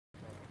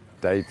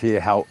Dave here,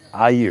 how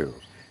are you?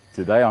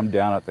 Today I'm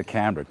down at the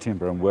Canberra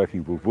Timber and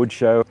Working with Wood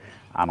show,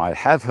 and I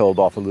have held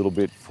off a little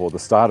bit for the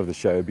start of the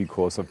show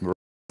because of Maria's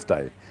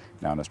Day.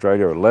 Now in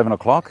Australia at 11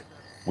 o'clock,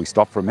 we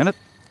stop for a minute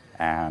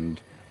and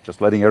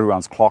just letting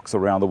everyone's clocks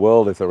around the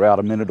world, if they're out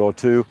a minute or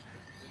two,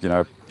 you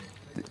know,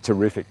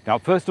 terrific. Now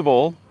first of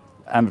all,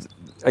 and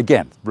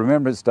again,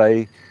 Remembrance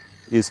Day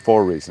is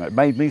for a reason. It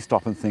made me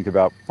stop and think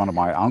about one of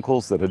my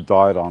uncles that had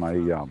died on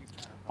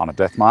a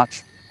death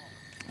march.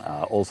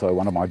 Also,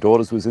 one of my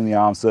daughters was in the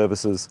armed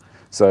services.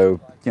 So,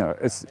 you know,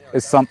 it's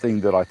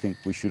something that I think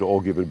we should all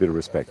give it a bit of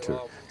respect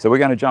to. So we're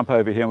going to jump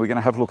over here and we're going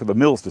to have a look at the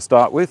mills to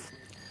start with.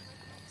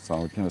 So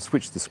we're going to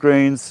switch the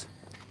screens.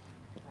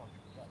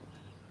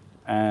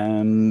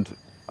 And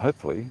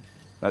hopefully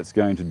that's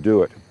going to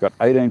do it. We've got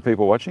 18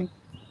 people watching.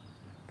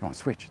 Come on,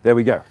 switch. There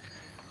we go.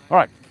 All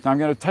right, now I'm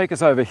going to take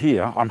us over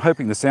here. I'm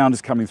hoping the sound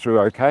is coming through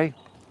okay.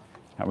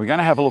 And we're going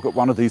to have a look at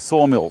one of these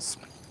sawmills,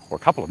 or a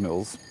couple of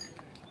mills.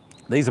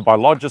 These are by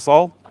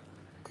Logisol,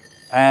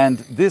 and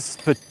this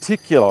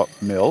particular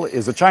mill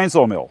is a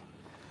chainsaw mill.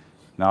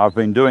 Now I've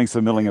been doing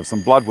some milling of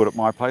some bloodwood at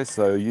my place,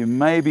 so you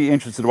may be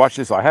interested to watch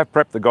this. I have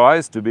prepped the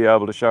guys to be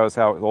able to show us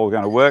how it's all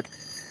going to work.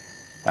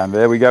 And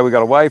there we go, we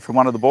got a wave from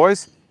one of the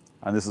boys,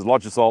 and this is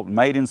Logisol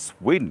made in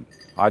Sweden.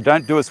 I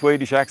don't do a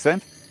Swedish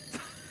accent,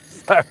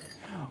 so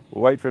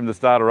we'll wait for him to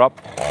start her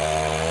up.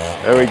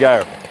 There we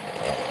go.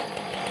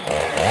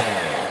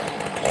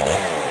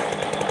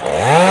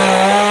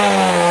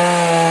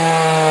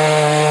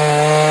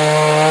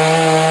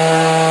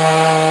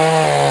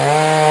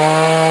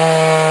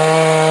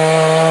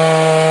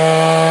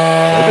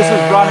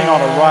 Running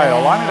on a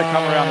rail. I'm going to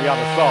come around the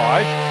other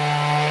side.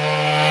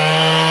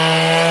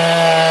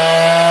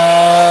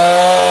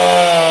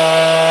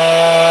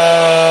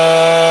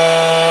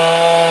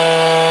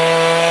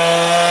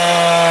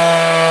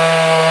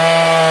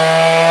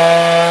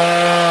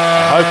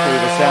 And hopefully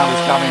the sound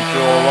is coming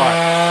through all right.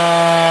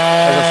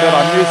 As I said,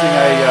 I'm using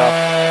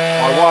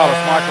my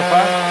wireless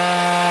microphone.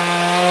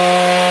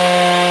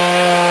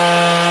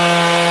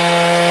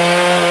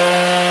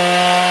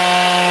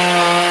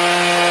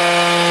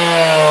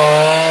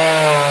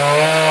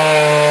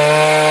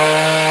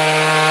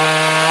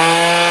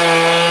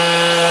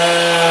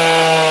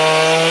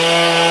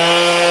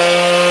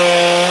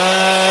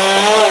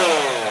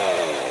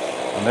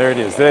 There it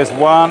is. There's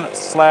one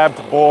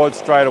slabbed board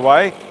straight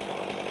away.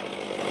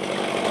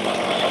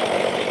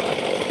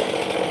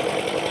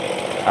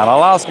 And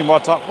I'll ask him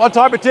what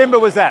type of timber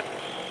was that?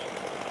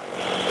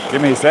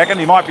 Give me a second,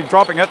 he might be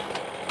dropping it.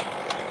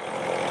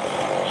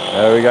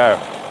 There we go.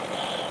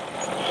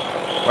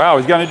 Wow,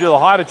 he's going to do the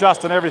height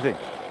adjust and everything.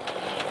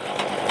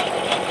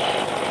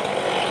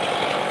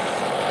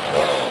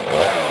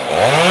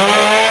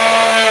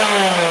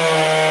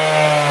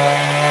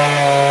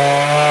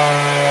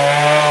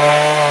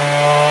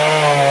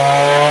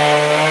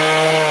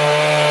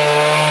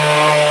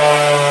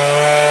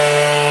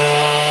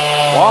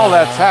 While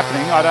that's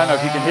happening, I don't know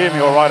if you can hear me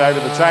all right over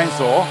the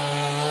chainsaw,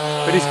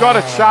 but he's got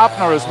a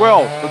sharpener as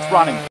well that's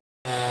running.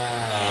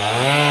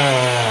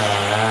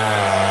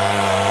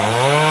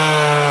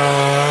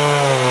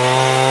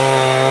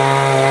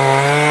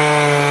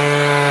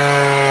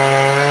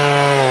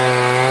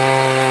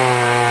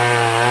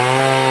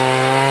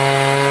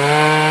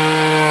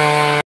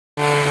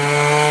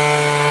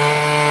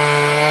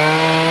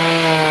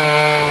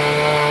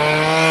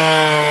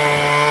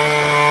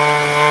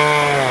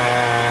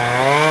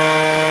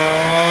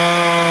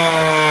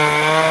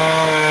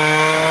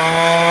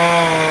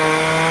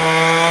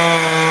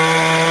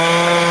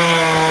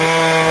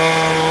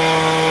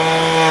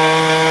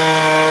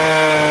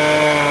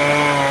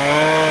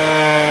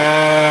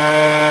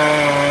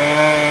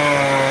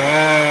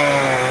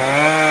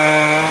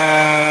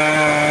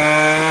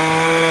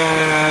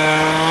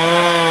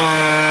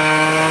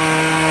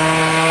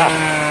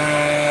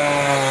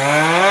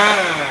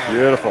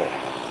 Beautiful.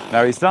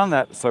 Now he's done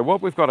that, so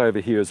what we've got over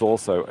here is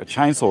also a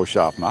chainsaw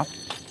sharpener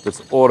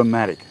that's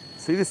automatic.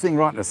 See this thing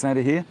right in the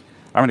center here?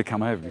 I'm going to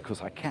come over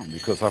because I can,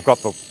 because I've got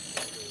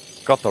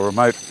the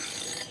remote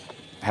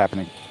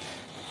happening.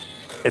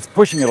 It's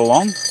pushing it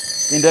along,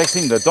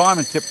 indexing. The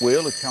diamond tip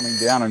wheel is coming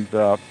down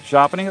and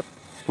sharpening it,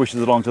 pushes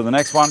it along to the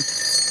next one.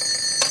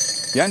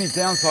 The only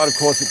downside, of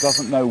course, it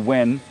doesn't know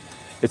when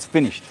it's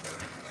finished.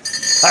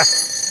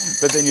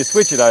 But then you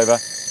switch it over,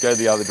 go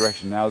the other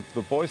direction. Now,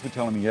 the boys were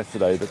telling me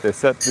yesterday that they've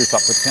set this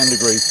up for 10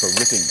 degrees for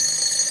ripping.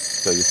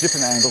 So there's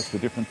different angles for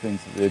different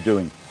things that they're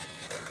doing.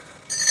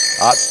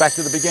 It's back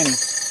to the beginning.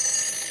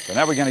 So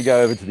now we're going to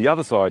go over to the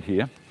other side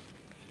here.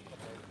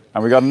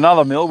 And we've got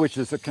another mill, which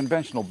is a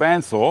conventional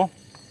bandsaw.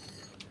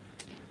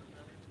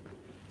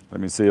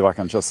 Let me see if I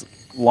can just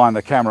line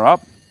the camera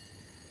up.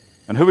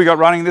 And who we got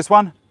running this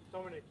one?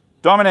 Dominic.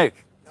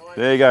 Dominic.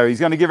 There you go. He's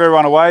going to give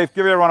everyone a wave.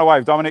 Give everyone a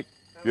wave, Dominic.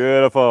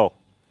 Beautiful.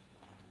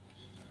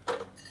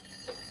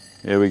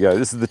 Here we go.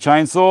 This is the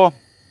chainsaw.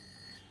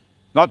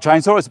 Not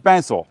chainsaw, it's a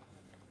bandsaw.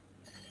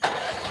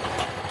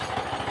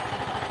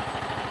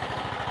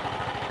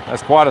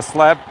 That's quite a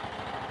slab.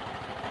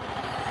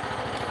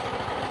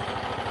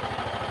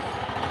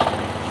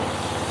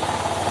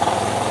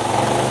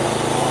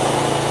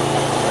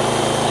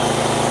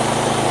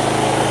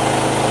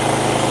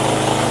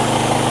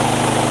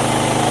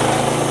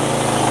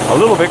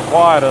 little bit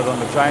quieter than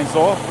the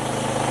chainsaw.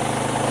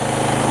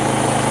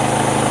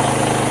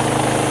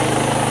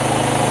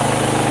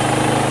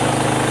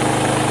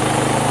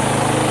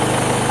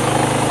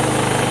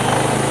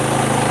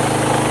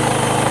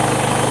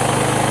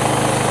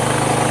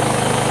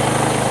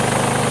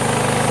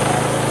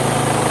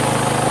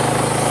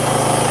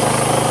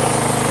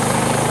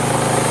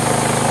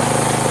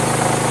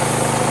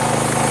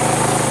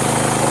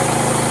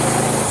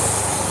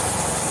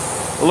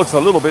 It looks a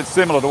little bit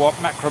similar to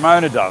what Matt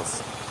Cremona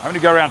does. I'm going to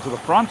go around to the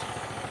front.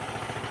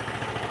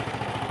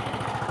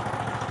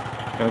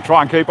 Going to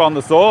try and keep on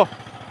the saw.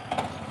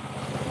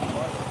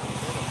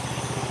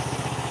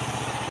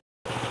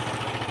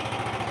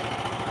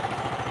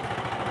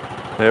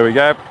 There we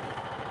go.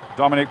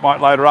 Dominic might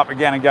load her up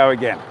again and go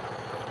again.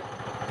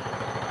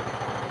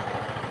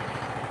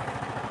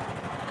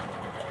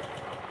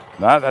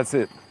 No, that's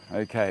it.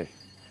 Okay.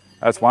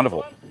 That's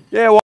wonderful.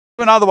 Yeah, well,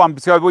 another one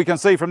so we can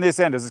see from this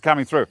end as it's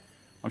coming through.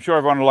 I'm sure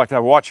everyone would like to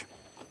have a watch.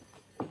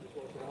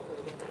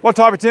 What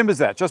type of timber is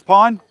that? Just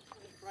pine?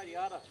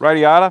 Radiata.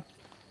 Radiata.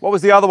 What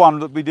was the other one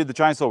that we did the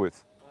chainsaw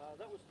with?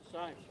 That was the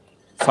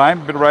same.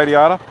 Same, bit of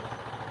radiata.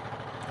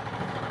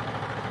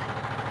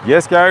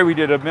 Yes, Gary, we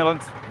did a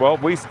millet. Well,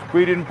 we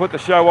didn't put the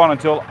show on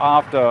until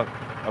after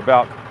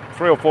about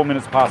 3 or 4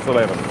 minutes past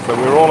 11. So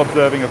we were all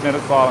observing a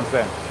minute silence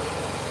then.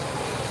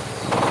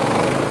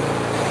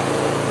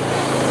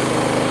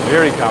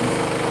 Here he comes.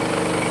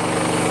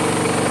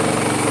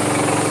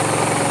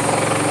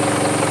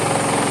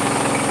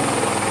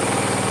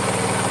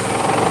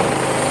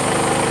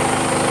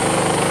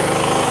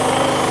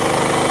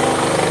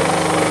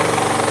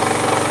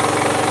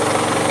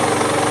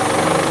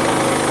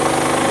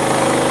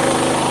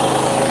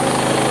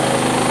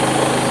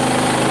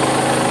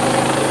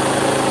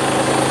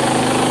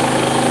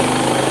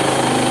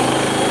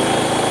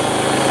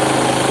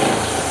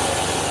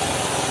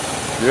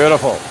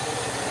 Beautiful.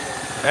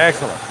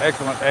 Excellent,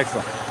 excellent,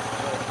 excellent.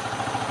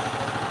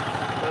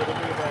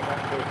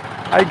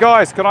 Hey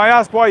guys, can I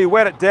ask why you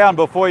wet it down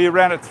before you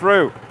ran it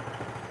through?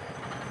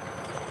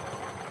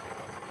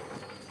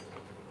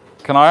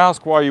 Can I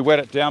ask why you wet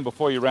it down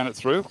before you ran it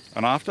through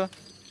and after?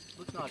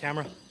 The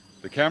camera.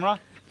 The camera?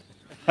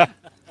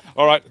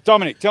 All right,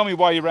 Dominic, tell me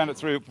why you ran it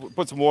through.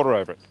 Put some water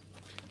over it.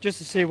 Just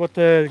to see what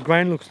the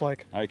grain looks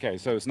like. Okay,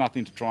 so it's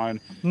nothing to try and...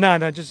 No,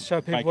 just to show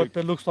people Make what it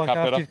it looks like cut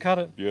after better? you've cut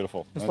it.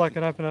 Beautiful. It's like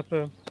an open up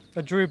a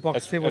jewelry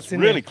box, see what's It's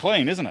in really there.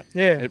 clean, isn't it?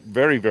 Yeah.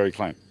 Very, very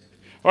clean.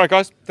 All right,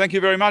 guys, thank you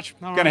very much.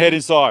 All Going right. to head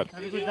inside.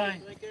 Have a good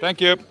day.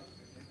 Thank you.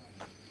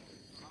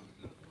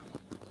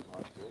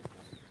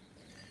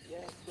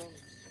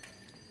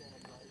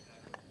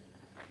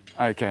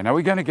 Okay, now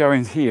we're going to go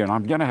in here and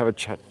I'm going to have a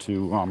chat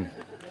to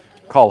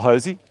Cole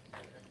Hosey.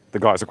 The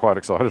guys are quite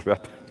excited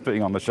about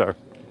being on the show.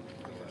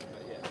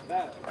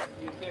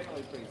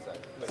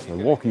 So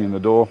walking in the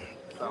door,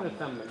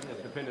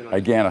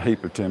 again a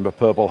heap of timber,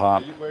 Purple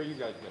Heart,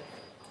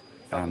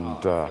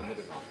 and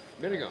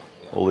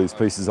all these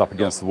pieces up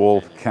against the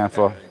wall,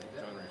 camphor.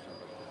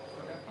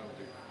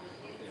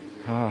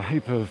 A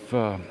heap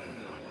of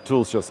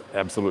tools just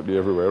absolutely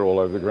everywhere, all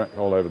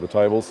over the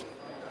tables.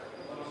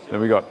 Then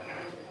we got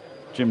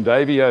Jim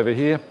Davey over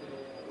here,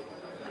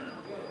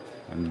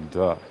 and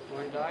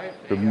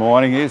good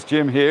morning. Here's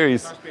Jim here.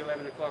 He's Must be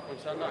 11 o'clock on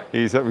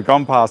Sunday. we've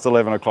gone past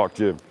 11 o'clock,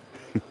 Jim.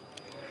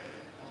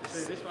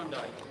 See this one day.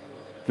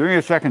 Give me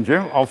a second,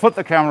 Jim. I'll put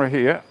the camera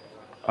here,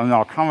 and then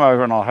I'll come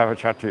over and I'll have a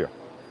chat to you.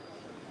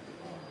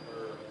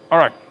 All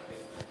right.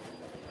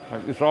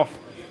 Take this off.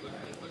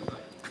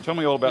 Tell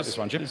me all about this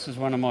one, Jim. This is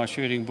one of my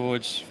shooting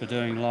boards for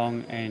doing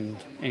long and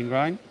end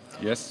grain,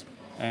 Yes.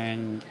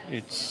 and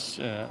it's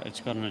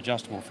got an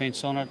adjustable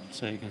fence on it,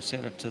 so you can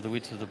set it to the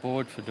width of the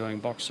board for doing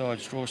box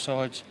sides, drawer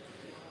sides,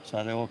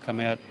 so they all come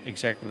out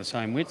exactly the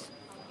same width.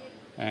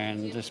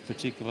 And this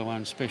particular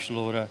one, special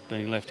order,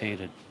 being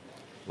left-handed,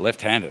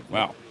 Left-handed.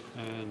 Wow.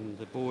 and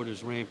the board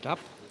is ramped up.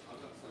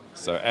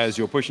 So as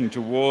you're pushing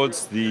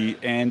towards the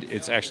end,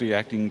 it's actually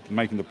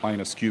making the plane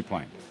a skew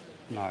plane.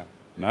 No,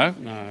 No?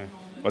 no,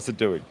 What's it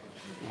doing?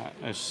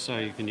 it's so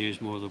you can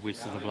use more of the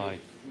width of the blade.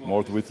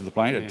 More of the width of the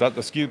plane. Yeah.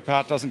 The skew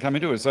part doesn't come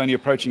into it. It's only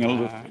approaching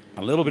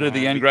a little bit of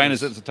the end grain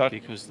as it's a touch.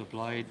 Because the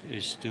blade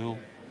is still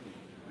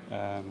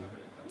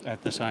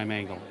at the same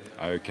angle.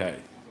 Okay.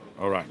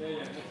 All right.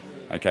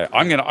 Okay.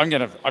 I'm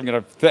gonna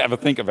have a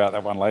think about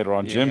that one later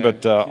on, Jim. Yeah.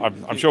 But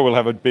I'm sure we'll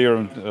have a beer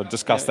and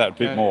discuss that a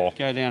bit more.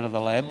 Go down to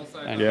the lab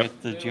and Yeah.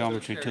 get the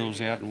geometry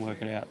tools out and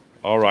work it out.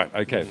 All right.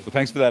 Okay. Well,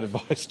 thanks for that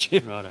advice,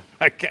 Jim. Righto.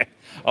 Okay.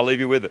 I'll leave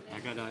you with it.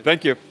 Okay, Dave.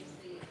 Thank you.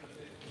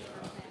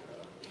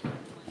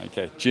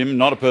 Okay, Jim,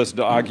 not a person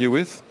to argue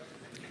with.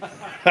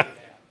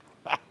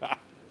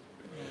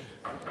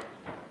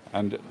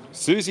 And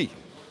Susie,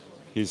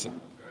 his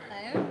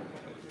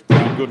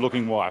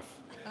good-looking wife.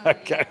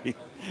 Okay,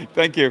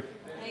 thank you.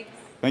 Thanks.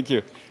 Thank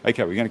you.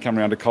 Okay, we're going to come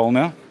around to Cole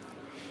now.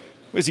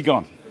 Where's he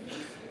gone?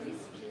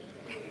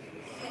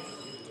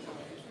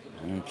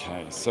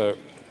 Okay, so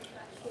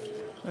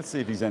let's see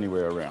if he's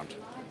anywhere around.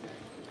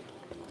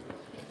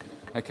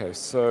 Okay,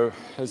 so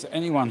has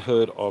anyone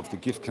heard of the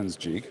Gifkins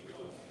jig?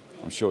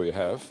 I'm sure you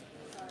have.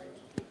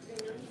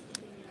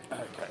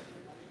 Okay.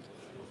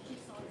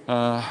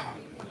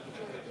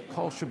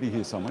 Cole should be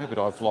here somewhere, but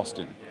I've lost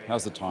him.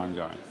 How's the time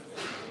going?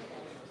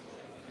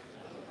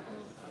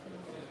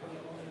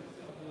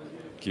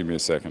 Give me a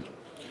second.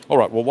 All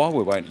right, well, while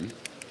we're waiting,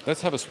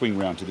 let's have a swing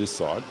round to this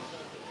side.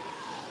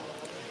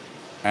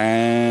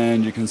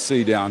 And you can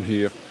see down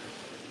here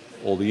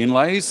all the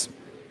inlays,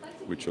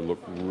 which will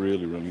look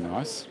really, really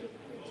nice.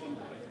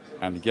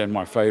 And again,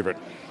 my favourite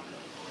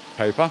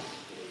paper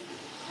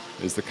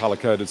is the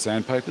colour-coded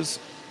sandpapers.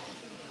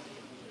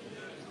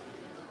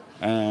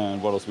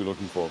 And what else are we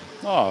looking for?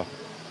 Oh,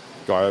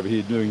 guy over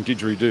here doing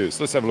didgeridoos.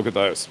 Let's have a look at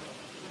those.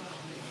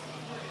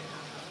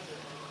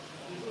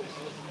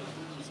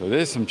 So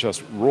there's some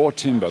just raw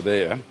timber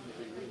there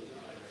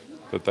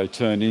that they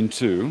turn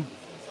into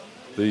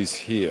these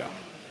here.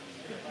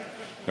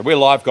 Now we're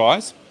live,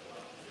 guys.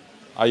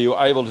 Are you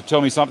able to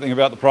tell me something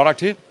about the product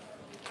here?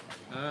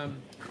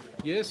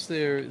 Yes,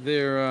 they're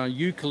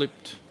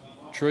eucalypt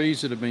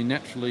trees that have been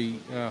naturally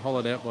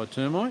hollowed out by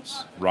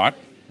termites. Right.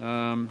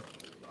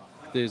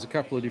 There's a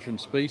couple of different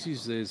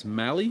species. There's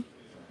mallee,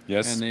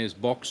 Yes. and there's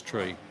box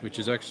tree, which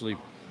is actually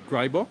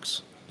grey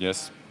box.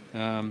 Yes.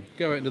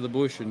 Go out into the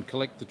bush and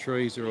collect the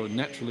trees that are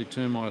naturally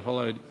termite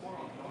hollowed,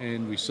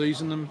 and we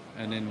season them,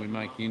 and then we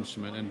make the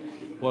instrument. And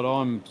what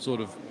I'm sort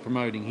of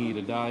promoting here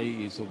today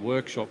is a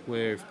workshop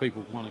where if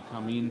people want to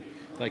come in,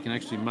 they can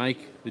actually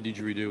make the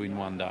didgeridoo in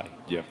one day.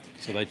 Yep.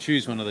 So they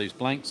choose one of these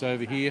blanks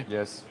over here.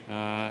 Yes.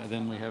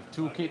 Then we have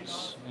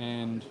toolkits,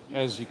 and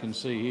as you can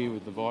see here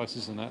with the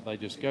vices and that, they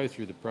just go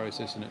through the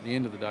process, and at the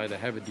end of the day, they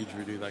have a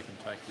didgeridoo they can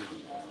take with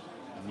them.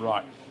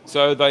 Right.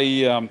 So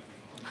they,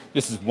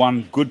 this is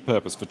one good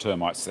purpose for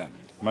termites then.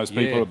 Most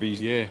people would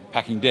be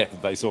packing death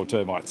if they saw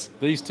termites.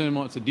 These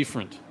termites are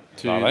different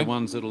to Are they? the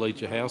ones that'll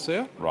eat your house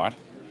out. Right.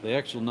 The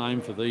actual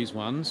name for these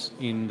ones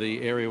in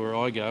the area where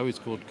I go is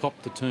called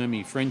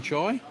Coptotermi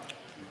frenchi.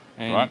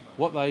 And Right.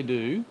 what they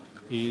do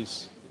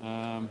is,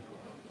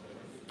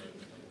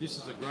 this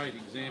is a great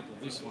example,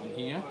 this one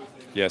here.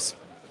 Yes.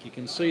 You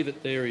can see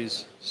that there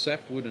is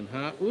sapwood and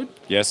heartwood.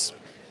 Yes.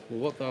 Well,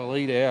 what they'll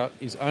eat out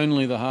is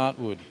only the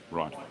heartwood.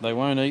 Right. They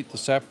won't eat the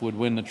sapwood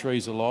when the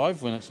tree's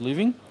alive, when it's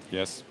living.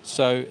 Yes.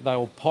 So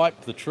they'll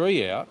pipe the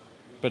tree out,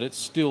 but it's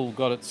still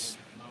got its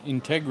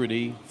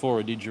integrity for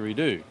a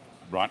didgeridoo.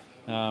 Right.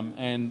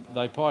 And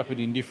they pipe it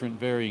in different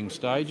varying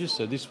stages.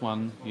 So this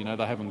one, you know,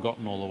 they haven't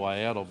gotten all the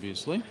way out,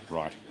 obviously.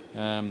 Right.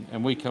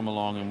 And we come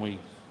along and we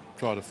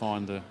try to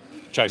find the...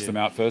 Chase them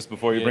out first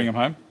before you bring them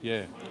home?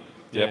 Yeah.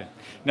 Yep.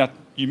 Now,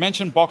 you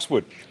mentioned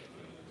boxwood.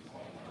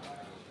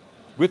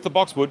 With the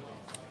boxwood,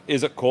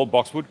 is it called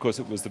boxwood because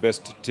it was the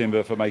best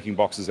timber for making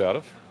boxes out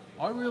of?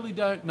 I really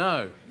don't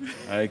know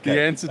Okay.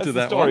 the answer to That's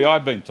that the story one.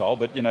 I've been told,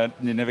 but you know,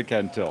 you never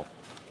can tell.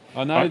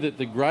 I know that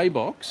the grey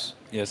box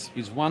Yes.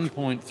 is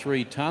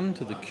 1.3 tonne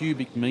to the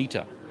cubic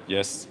metre.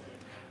 Yes.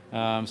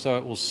 So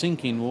it will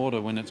sink in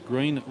water when it's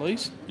green at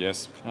least.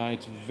 Yes.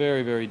 It's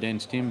very, very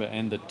dense timber,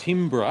 and the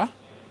timbre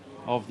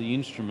of the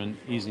instrument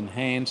is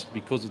enhanced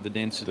because of the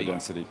density. The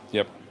density.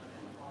 Yep.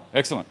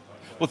 Excellent.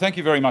 Well, thank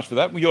you very much for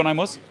that. Your name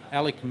was?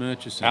 Alec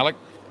Murchison. Alec.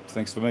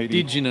 Thanks for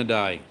meeting. Didge in a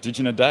day. Did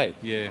you in a day?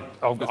 Yeah.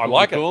 Oh, That's I what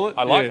like we it. call it.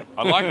 I like Yeah. it.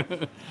 I like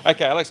it.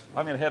 Okay, Alex,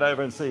 I'm going to head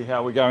over and see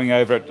how we're going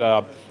over at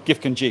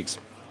Gifkin Jigs.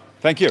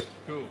 Thank you.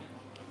 Cool.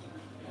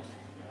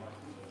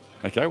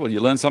 Okay, well, you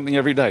learn something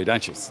every day,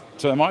 don't you?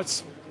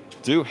 Termites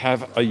do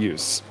have a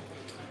use.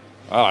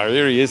 Oh,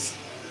 here he is.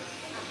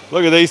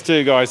 Look at these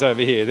two guys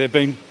over here. They've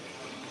been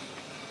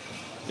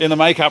in the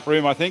makeup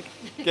room, I think,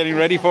 getting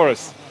ready for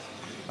us.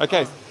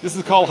 Okay, this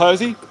is Cole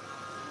Hosey,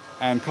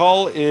 and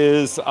Cole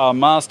is a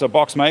master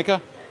box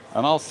maker.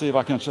 And I'll see if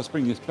I can just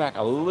bring this back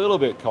a little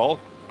bit, Cole.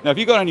 Now, have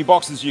you got any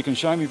boxes you can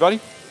show me, buddy?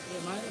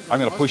 Yeah, mate. I'm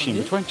going to push in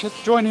between.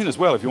 Just join in as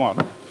well if you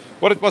want.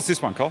 What's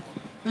this one, Cole?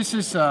 This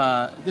is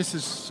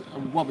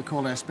what we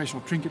call our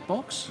special trinket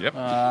box. Yep.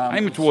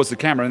 Aim it towards the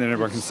camera and then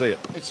everyone can see it.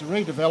 It's a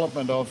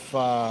redevelopment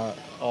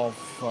of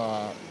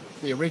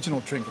the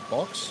original trinket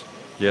box.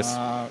 Yes.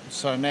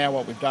 So now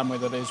what we've done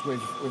with it is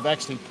we've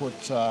actually put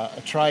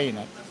a tray in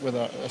it with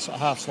a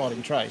half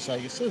sliding tray. So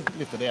you sort of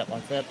lift it out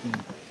like that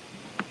and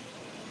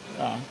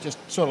just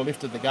sort of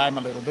lifted the game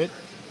a little bit.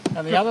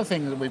 And the other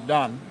thing that we've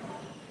done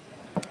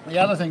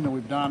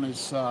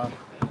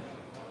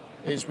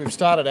is we've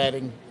started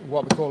adding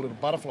what we call little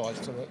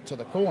butterflies to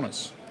the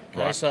corners.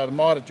 Okay, Right. so the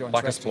miter joints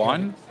Like a rest together.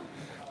 spline?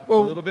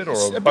 Well, A little bit, or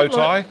it's a bow bit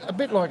like- tie? a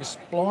bit like a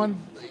spline,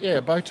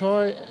 yeah, bow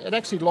tie. It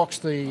actually locks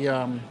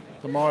the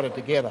miter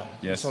together.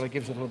 Yes. Sort of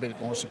gives it a little bit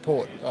more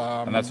support.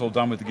 And that's all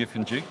done with the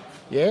Gifkin Jig?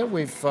 Yeah,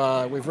 we've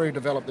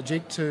redeveloped the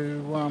jig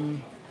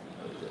to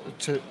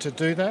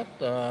do that.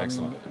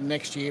 Excellent.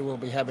 Next year we'll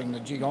be having the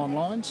jig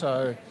online,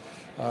 so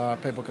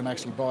people can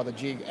actually buy the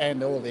jig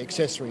and all the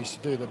accessories to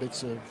do the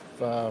bits of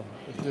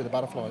do the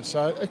butterflies.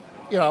 So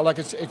like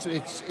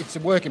it's a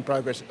work in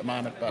progress at the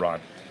moment, but Right.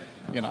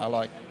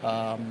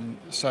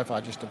 so far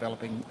just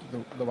developing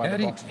the way How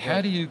the box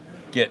is do you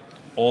get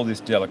all this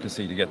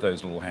delicacy to get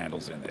those little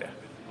handles in there?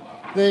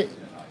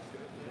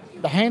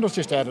 the handle's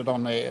just added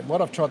on there.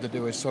 What I've tried to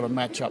do is sort of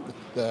match up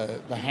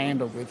the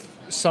handle with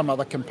some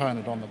other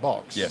component on the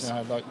box. Yes. You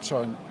know, like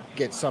try and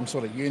get some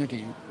sort of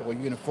unity or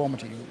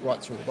uniformity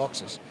right through the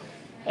boxes.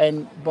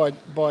 And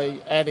by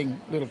adding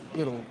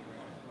little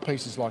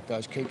pieces like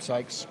those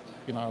keepsakes,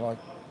 you know, like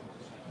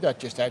that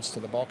just adds to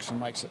the box and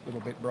makes it a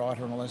little bit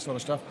brighter and all that sort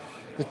of stuff.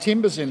 The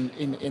timbers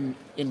in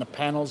the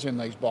panels in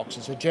these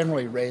boxes are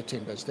generally rare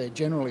timbers. They're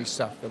generally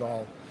stuff that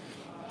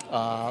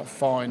I'll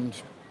find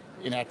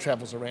in our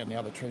travels around the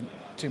other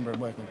timber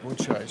and working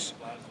wood shows.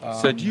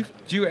 So do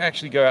you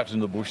actually go out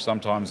into the bush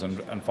sometimes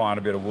and find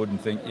a bit of wood and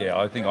think, yeah,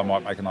 I think I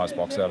might make a nice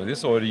box out of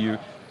this, or do you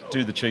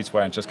do the cheats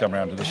way and just come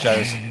around to the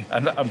shows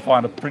and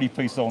find a pretty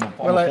piece on the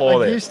floor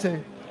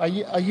there? I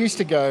used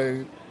to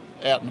go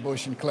out in the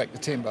bush and collect the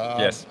timber.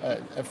 Yes.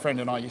 A friend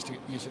and I used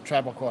to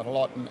travel quite a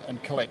lot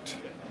and collect,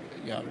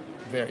 you know,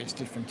 various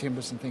different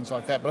timbers and things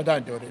like that, but I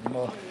don't do it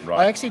anymore. Right.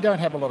 I actually don't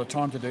have a lot of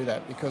time to do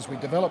that because we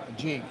developed the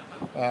jig,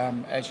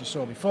 as you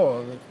saw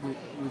before.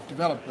 We've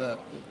developed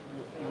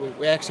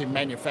we actually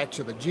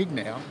manufacture the jig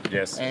now.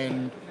 Yes.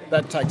 And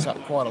that takes up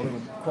quite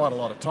a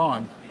lot of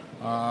time.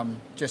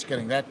 Just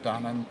getting that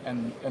done,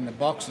 and the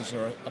boxes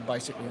are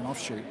basically an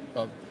offshoot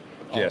of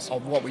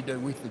what we do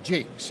with the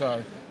jig.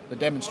 So the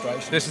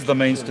demonstration. This is the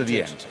means to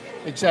the end.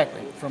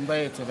 Exactly, from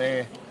there to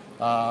there,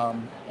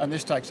 and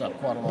this takes up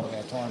quite a lot of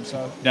our time.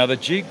 So now the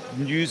jig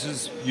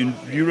uses you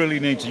really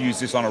need to use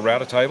this on a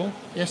router table.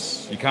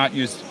 yes, You can't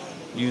use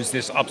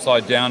this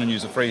upside down and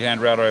use a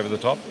freehand router over the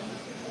top.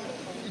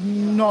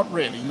 not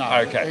really. No.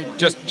 Okay,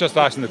 just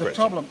asking the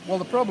question.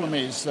 The problem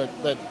is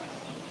that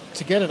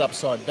to get it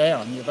upside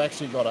down, you've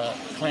actually got to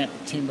clamp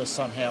the timber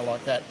somehow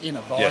like that in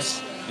a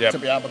vise Yep. to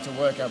be able to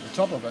work over the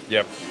top of it.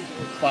 Yep.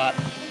 But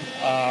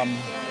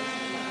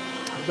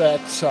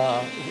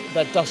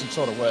that doesn't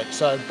sort of work.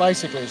 So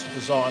basically, it's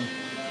designed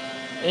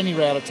any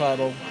router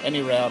table,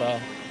 any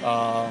router,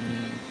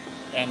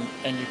 and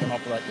you can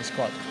operate this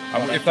quite.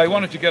 If they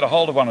wanted to get a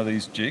hold of one of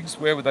these jigs,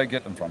 where would they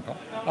get them from, Col?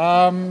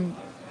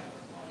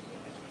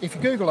 If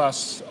you Google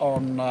us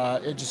on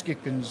just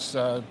Gifkin's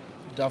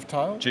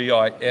Dovetail.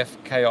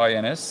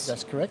 Gifkins.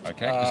 That's correct.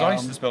 Okay, because I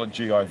used to spell it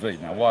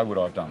GIV. Now, why would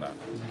I have done that?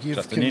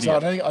 Just an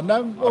idiot. I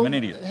know. I'm an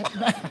idiot.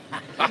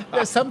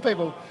 There's some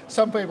people.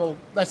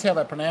 That's how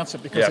they pronounce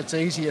it because it's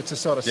easier to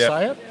sort of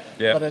say it.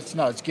 Yeah. But it's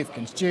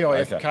Gifkins.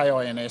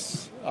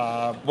 Gifkins.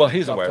 Well,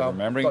 here's a way of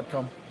remembering.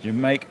 .com. You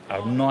make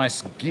a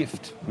nice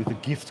gift with a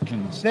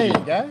Gifkins. There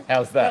you go.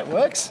 How's that? That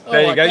works.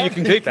 There you go. You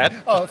can keep that.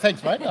 Oh,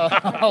 thanks, mate.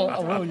 I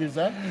will use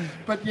that.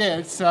 But yeah,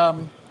 it's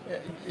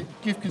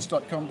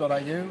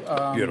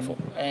gifkins.com.au. Beautiful.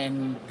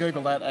 And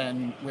Google that,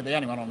 and we're the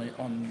only one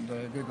on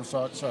the Google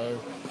site, so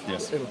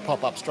Yes. it'll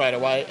pop up straight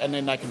away, and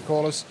then they can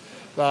call us.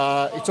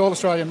 It's all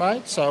Australian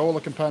made, so all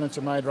the components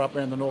are made up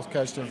around the north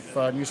coast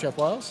of New South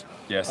Wales.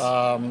 Yes.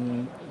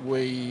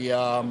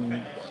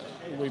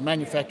 We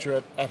manufacture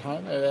it at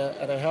home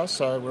at our house,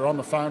 so we're on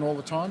the phone all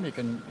the time. You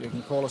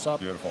can call us up.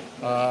 Beautiful.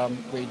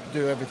 We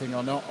do everything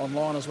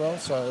online as well.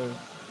 So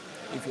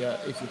if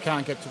you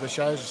can't get to the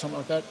shows or something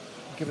like that,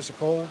 give us a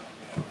call.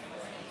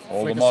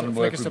 All the modern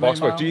work with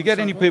boxwork. Do you get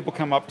any people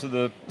come up to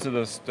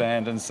the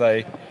stand and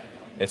say,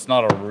 it's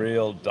not a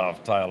real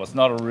dovetail, it's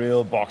not a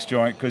real box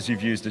joint because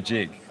you've used a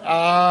jig?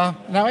 No,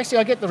 actually,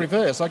 I get the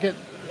reverse. I get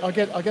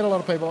a lot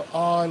of people.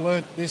 I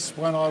learnt this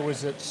when I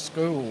was at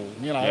school,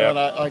 you know, and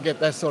I get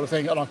that sort of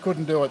thing, and I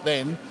couldn't do it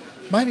then.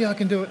 Maybe I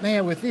can do it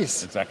now with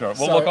this. Exactly right.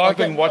 Well, So look, I've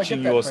been I watching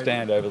get that your feedback.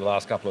 stand over the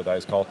last couple of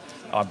days, Col.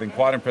 I've been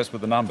quite impressed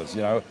with the numbers.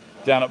 You know,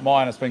 down at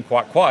mine, it's been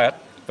quite quiet.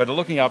 But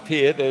looking up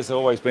here, there's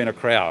always been a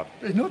crowd.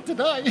 Not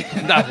today.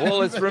 No,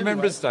 well, it's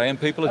Remembrance Day, and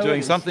people are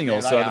doing something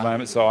else at the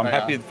moment, so I'm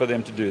happy for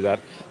them to do that.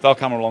 They'll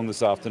come along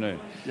this afternoon.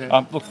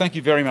 Yeah. Look, thank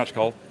you very much,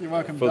 Col. You're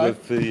welcome, for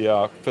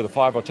the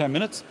 5 or 10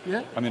 minutes.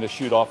 Yeah. I'm going to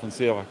shoot off and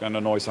see if I can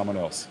annoy someone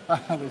else.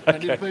 There's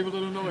plenty of people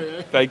that annoy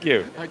you. Thank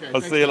you. Okay,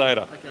 I'll thanks, see you mate.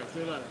 later. Okay, see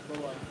you later.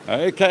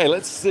 Bye-bye. Okay,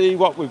 let's see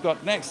what we've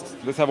got next.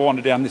 Let's have a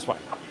wander down this way.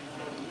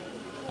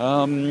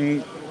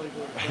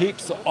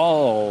 Heaps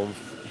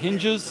of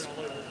hinges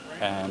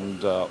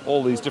and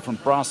all these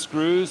different brass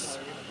screws.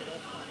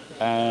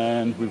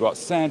 And we've got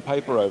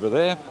sandpaper over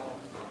there.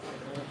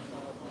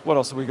 What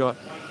else have we got?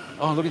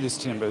 Oh, look at this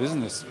timber.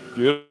 Isn't this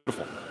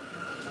beautiful?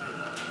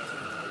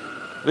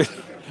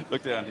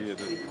 Look down here,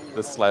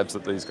 the slabs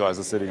that these guys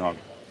are sitting on.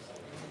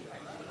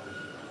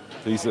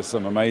 These are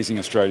some amazing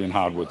Australian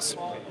hardwoods.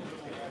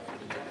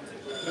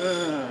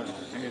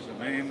 Here's a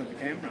man with the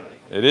camera.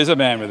 It is a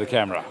man with a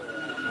camera.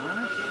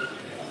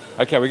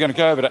 Okay, we're going to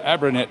go over to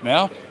Abranet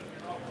now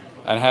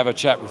and have a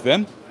chat with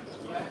them.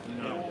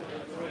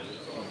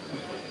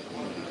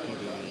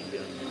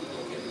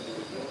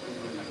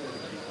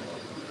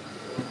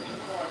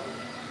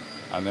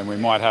 And then we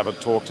might have a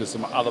talk to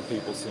some other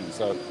people soon.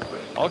 So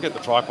I'll get the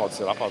tripod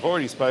set up. I've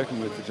already spoken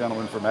with the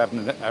gentleman from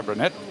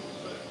Abranet,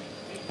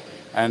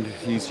 and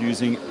he's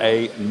using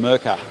a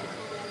Merca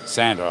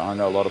sander. I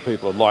know a lot of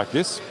people like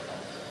this.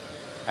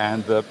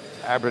 And the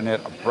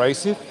Abranet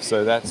abrasive,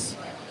 so that's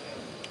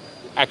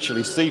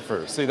actually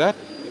see-through. See that?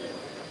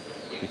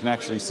 You can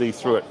actually see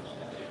through it.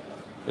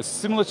 It's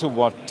similar to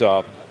what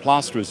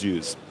plasterers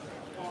use.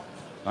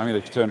 I'm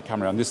going to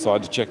come around this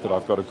side to check that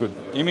I've got a good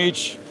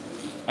image.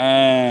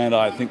 And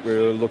I think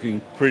we're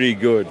looking pretty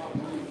good.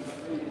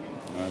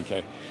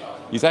 Okay.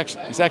 He's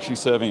actually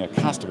serving a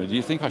customer. Do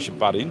you think I should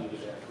butt in?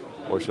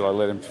 Or should I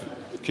let him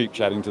keep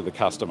chatting to the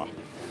customer?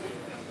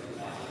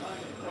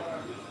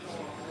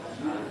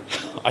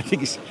 I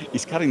think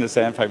he's cutting the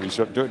sandpaper. He's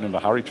doing it in a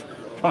hurry,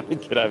 trying to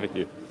get over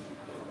here.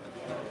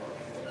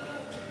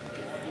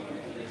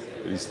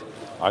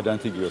 I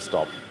don't think he'll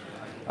stop.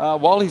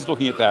 While he's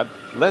looking at that,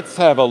 let's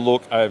have a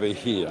look over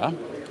here.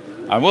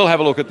 And we'll have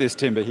a look at this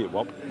timber here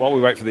while we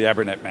wait for the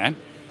Abranet man.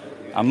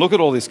 And look at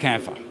all this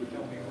camphor.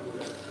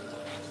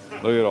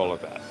 Look at all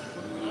of that.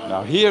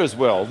 Now here as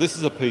well, this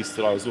is a piece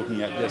that I was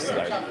looking at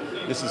yesterday.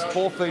 This is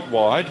 4 feet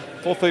wide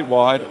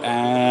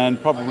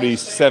and probably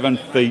 7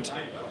 feet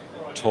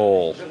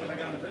tall.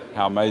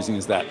 How amazing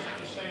is that?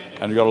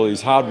 And we've got all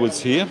these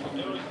hardwoods here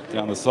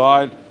down the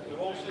side.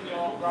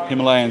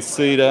 Himalayan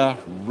cedar,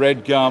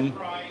 red gum.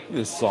 Look at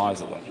the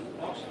size of them.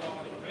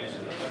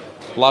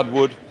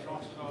 Bloodwood.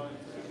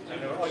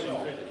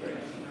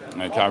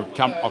 Okay,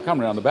 I'll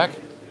come around the back.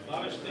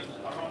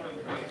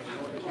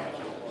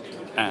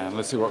 And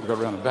let's see what we've got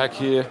around the back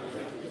here.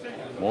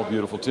 More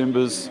beautiful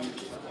timbers.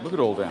 Look at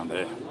all down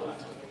there.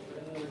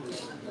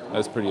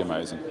 That's pretty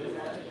amazing.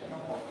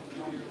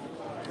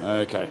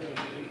 Okay.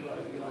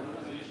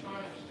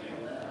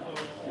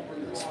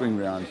 Swing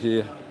around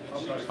here.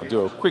 I'll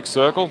do a quick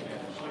circle.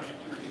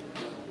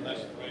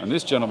 And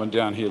this gentleman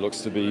down here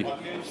looks to be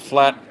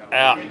flat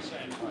out.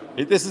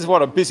 This is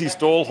what a busy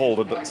stall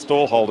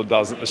holder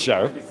does at the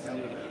show.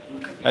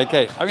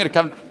 Okay, I'm going to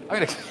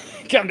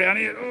come down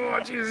here. Oh,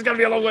 geez, it's going to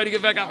be a long way to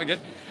get back up again.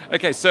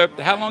 Okay, so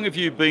how long have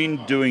you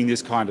been doing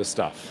this kind of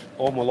stuff?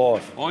 All my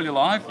life. All your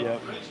life? Yeah.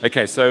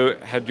 Okay, so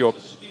had your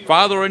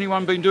father or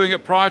anyone been doing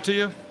it prior to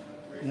you?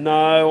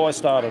 No, I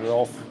started it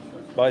off,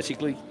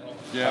 basically.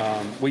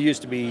 Yeah. We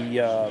used to be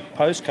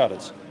post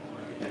cutters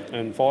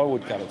and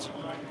firewood cutters.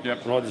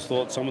 Yep. And I just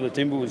thought some of the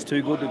timber was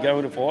too good to go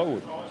into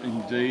firewood.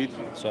 Indeed.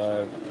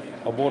 So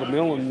I bought a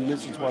mill and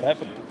this is what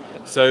happened.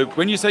 So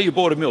when you say you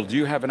bought a mill, do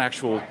you have an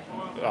actual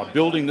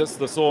building that's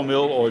the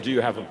sawmill, or do you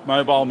have a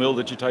mobile mill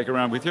that you take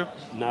around with you?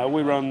 No,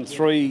 we run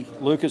 3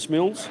 Lucas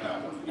mills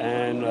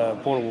and a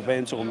portable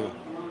bandsaw mill.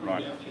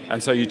 Right.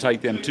 And so you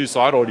take them to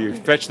site, or do you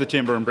fetch the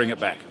timber and bring it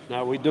back?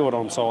 No, we do it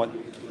on site.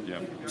 Yeah.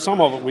 Some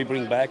of it we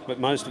bring back, but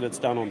most of it's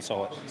done on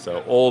site.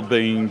 So all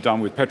being done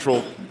with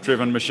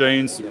petrol-driven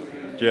machines?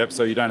 Yep,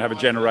 so you don't have a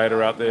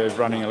generator out there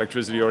running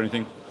electricity or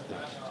anything?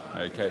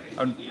 Okay.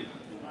 And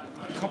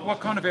what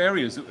kind of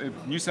areas?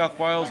 New South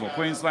Wales or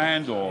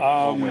Queensland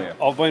or where?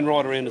 I've been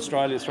right around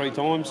Australia 3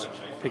 times,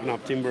 picking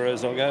up timber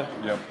as I go.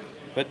 Yep.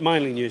 But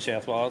mainly New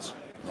South Wales.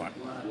 Right.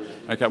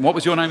 Okay, and what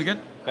was your name again?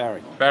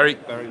 Barry. Barry.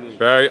 Barry.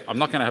 Barry. I'm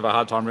not going to have a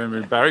hard time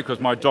remembering Barry because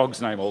my dog's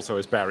name also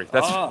is Barry.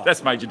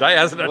 That's made your day,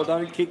 hasn't it? Well,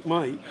 don't kick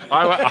me.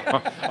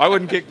 I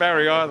wouldn't kick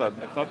Barry either.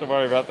 Not to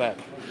worry about that.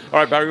 All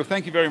right, Barry, well,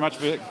 thank you very much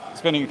for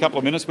spending a couple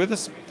of minutes with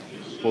us.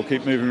 We'll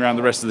keep moving around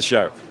the rest of the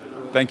show.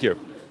 Thank you.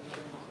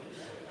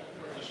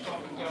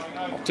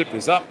 I'll tip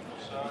this up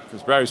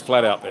because Barry's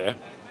flat out there.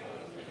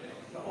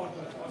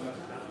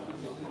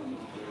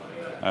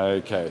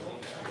 Okay.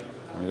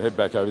 I'm going to head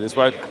back over this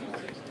way.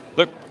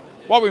 Look,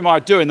 what we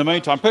might do in the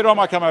meantime, Peter, I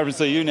might come over and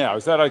see you now.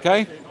 Is that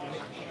okay?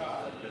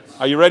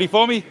 Are you ready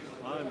for me?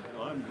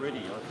 I'm ready.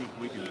 I think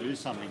we can do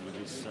something with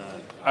this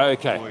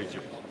Okay.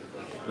 Voyager.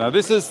 Now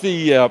this is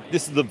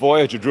the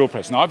Voyager drill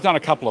press. Now I've done a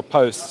couple of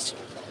posts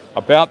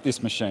about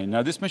this machine.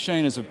 Now this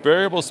machine is a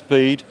variable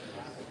speed,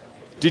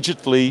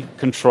 digitally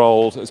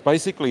controlled. It's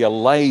basically a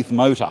lathe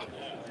motor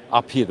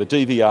up here, the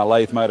DVR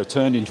lathe motor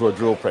turned into a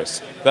drill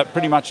press. That's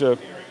pretty much it.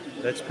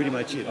 I've had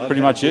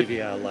a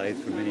DVR lathe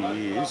for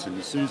many years, and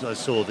as soon as I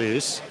saw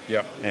this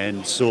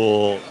and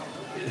saw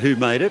who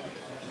made it,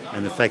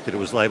 and the fact that it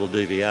was labelled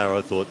DVR,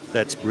 I thought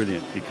that's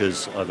brilliant,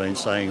 because I've been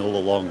saying all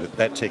along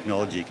that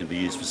technology can be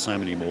used for so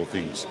many more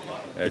things.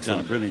 It's done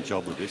a brilliant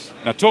job with this.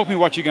 Now talk me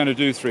what you're going to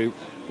do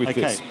with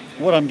this. Okay,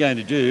 what I'm going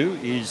to do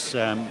is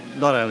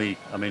not only,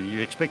 you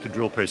expect a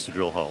drill press to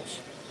drill holes.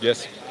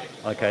 Yes.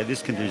 Okay,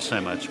 this can do so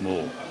much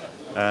more.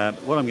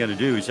 What I'm going to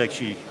do is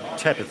actually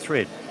tap a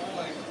thread.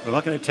 I'm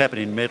not going to tap it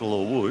in metal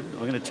or wood.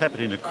 I'm going to tap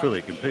it in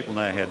acrylic, and people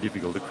know how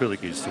difficult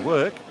acrylic is to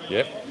work.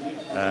 Yep.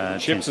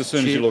 Chips as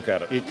soon as you look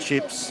at it. It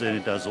chips, and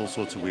it does all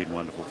sorts of weird and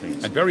wonderful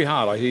things. And very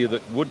hard. I hear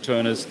that wood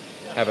turners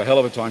have a hell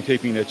of a time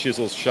keeping their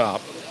chisels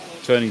sharp,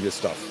 turning this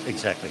stuff.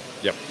 Exactly.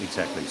 Yep.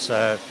 Exactly.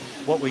 So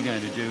what we're going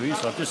to do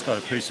is, I've just got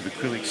a piece of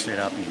acrylic set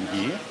up in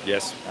here.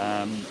 Yes.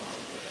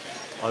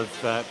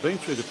 I've been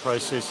through the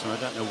process, and I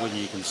don't know whether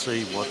you can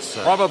see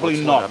what's probably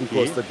what's not,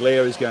 because here. the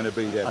glare is going to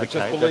be there. Okay, but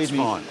just believe me,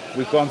 fine.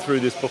 We've gone through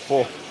this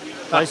before.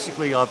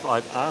 Basically, I've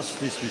asked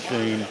this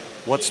machine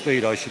what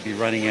speed I should be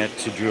running at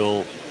to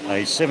drill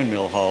a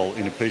 7mm hole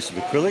in a piece of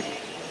acrylic.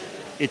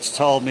 It's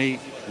told me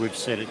we've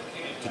set it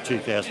to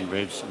 2,000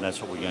 revs, and that's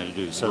what we're going to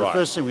do. So the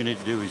first thing we need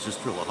to do is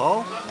just drill a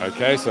hole.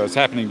 Okay, so it's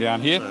happening down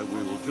here. So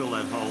we will drill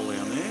that hole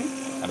down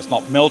there. And it's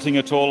not melting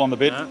at all on the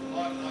bit? No.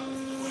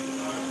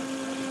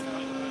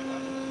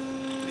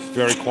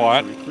 Very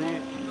quiet. Very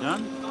clear.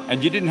 Done.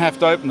 And you didn't have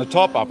to open the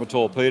top up at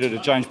all, Peter, to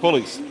change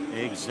pulleys.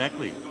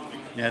 Exactly.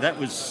 Now that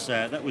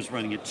was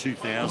running at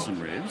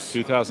 2,000 revs.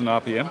 2,000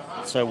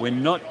 RPM. So we're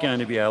not going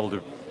to be able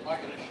to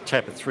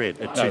tap a thread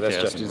at 2,000 No,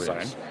 that's just revs.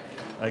 insane.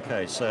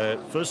 Okay,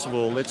 so first of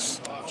all, let's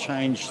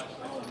change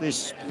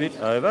this bit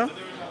over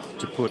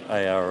to put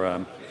our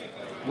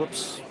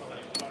whoops.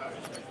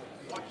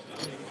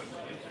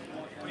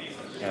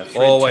 Our thread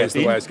Always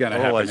tap the way in. it's going to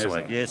happen, Always the isn't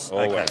way. it? Yes.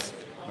 Always. Okay.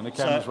 When the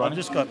So camera's I've running.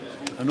 just got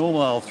a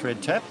normal old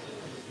thread tap.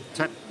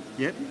 Tap.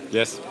 Yep.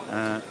 Yes.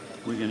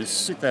 We're going to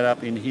sit that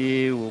up in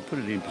here. We'll put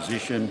it in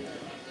position.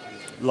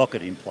 Lock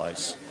it in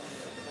place.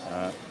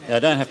 Now I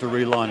don't have to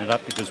reline it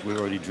up because we've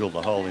already drilled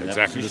the hole in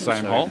Exactly that the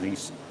position. same hole.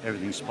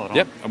 Everything's spot on.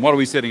 Yep. And what are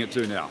we setting it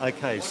to now?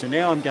 Okay, so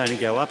now I'm going to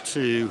go up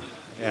to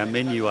our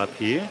menu up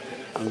here.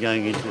 I'm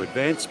going into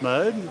advanced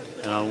mode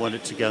and I want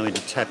it to go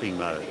into tapping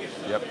mode.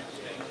 Yep.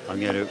 I'm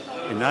going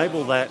to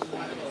enable that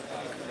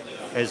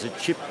as a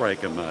chip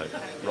breaker mode.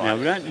 Right. Now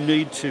we don't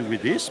need to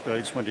with this, but I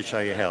just want to show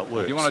you how it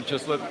works. Do you want to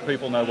just let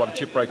people know what a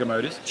chip breaker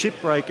mode is? Chip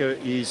breaker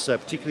is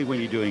particularly when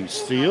you're doing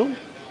steel,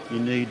 you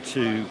need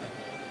to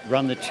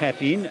run the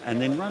tap in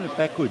and then run it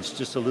backwards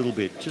just a little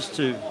bit, just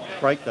to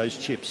break those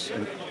chips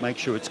and make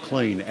sure it's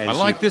clean. As I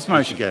like this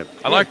motion. You go.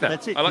 I like that.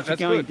 That's it. I like If you're that's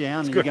going good. down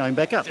It's and good. you're going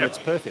back up. Yep. That's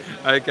perfect.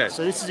 Okay.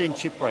 So this is in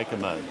chip breaker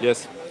mode.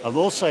 Yes. I'm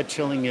also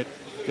telling it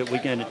that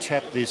we're going to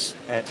tap this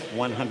at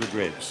 100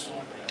 revs.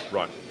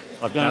 Right.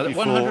 I've done Now, it that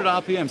before. 100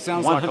 RPM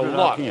sounds like a 100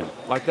 lot. RPM.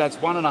 Like that's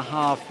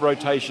 1.5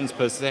 rotations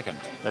per second.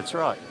 That's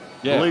right.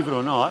 Yeah. Believe it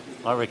or not,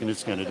 I reckon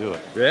it's going to do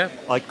it. Yeah.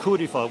 I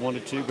could, if I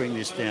wanted to, bring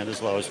this down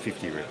as low as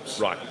 50 revs.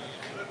 Right.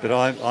 But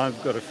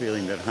I've got a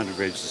feeling that 100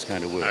 revs is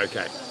going to work.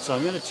 Okay. So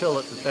I'm going to tell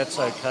it that that's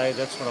okay,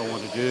 that's what I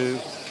want to do.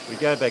 We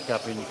go back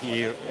up in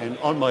here, and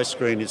on my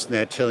screen it's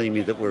now telling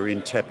me that we're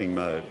in tapping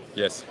mode.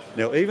 Yes.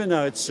 Now, even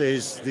though it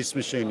says this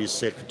machine is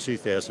set for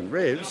 2,000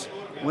 revs,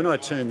 when I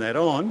turn that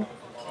on,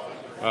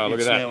 Oh, look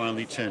it's at that. now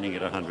only turning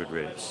at 100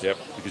 revs. Yep.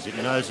 Because it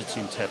knows it's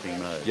in tapping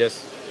mode.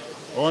 Yes.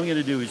 All I'm going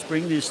to do is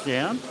bring this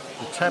down,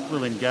 the tap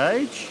will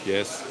engage,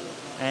 Yes.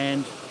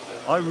 and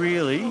I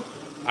really...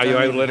 Are you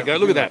able to let it go?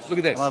 Look at that. Look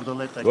at this. I'll have to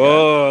let that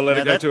Whoa, go. let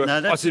Now it go that- to it. No,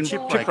 that's Oh, it's a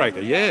in chip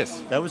breaker.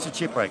 yes. That was a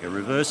chip breaker,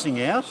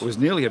 reversing out. It was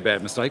nearly a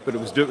bad mistake, but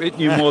it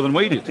knew more than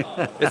we did.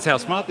 That's how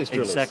smart this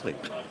drill Exactly.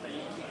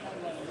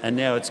 And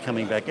now it's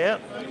coming back out,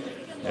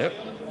 is. Yep.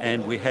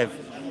 and we have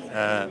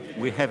our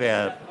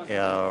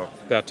Our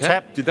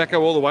tap. Did that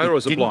go all the way, or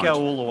is it didn't blind? go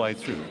all the way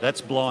through.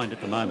 That's blind at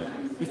the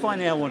moment. If I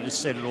now wanted to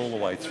set it all the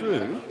way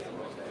through,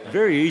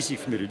 very easy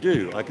for me to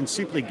do. I can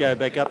simply go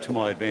back up to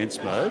my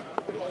advanced mode,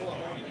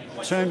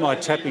 turn my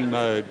tapping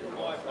mode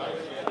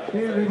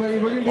Hey everybody,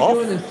 we're going to be off.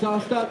 doing a saw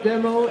stop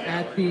demo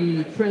at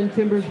the Trend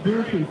Timbers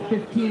booth in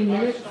 15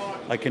 minutes.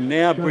 I can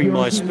now bring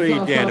my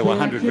speed down to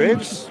 100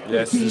 revs.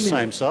 Yes. It's the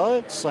same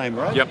side, same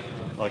rate. Yep.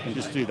 I can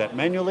just do that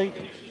manually.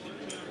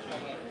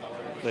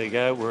 There you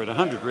go, we're at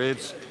 100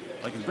 revs.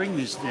 I can bring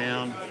this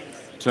down.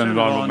 Turn it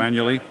on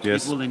manually.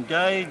 Yes. It will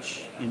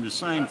engage in the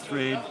same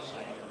thread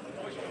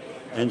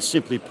and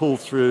simply pull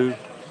through.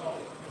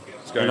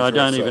 It's going And I through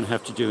don't itself. even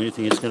have to do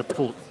anything. It's going to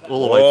pull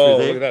all the way Oh,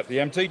 through look there. at that. The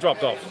MT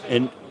dropped off.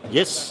 And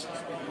yes,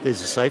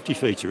 there's a safety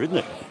feature, isn't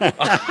it?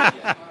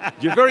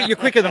 You're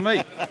quicker than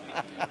me.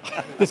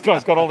 This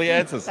guy's got all the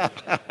answers.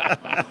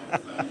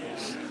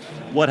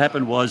 What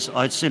happened was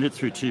I'd sent it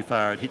through too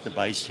far. It hit the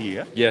base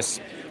here. Yes.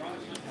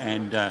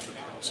 And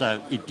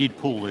so it did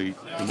pull the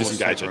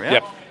Disengage it, out.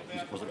 yep.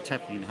 It wasn't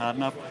tapped in hard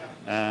enough.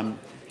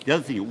 The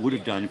other thing it would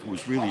have done if it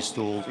was really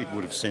stalled, it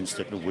would have sensed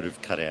it and it would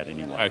have cut out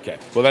anyway. Okay.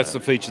 Well, that's the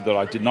feature that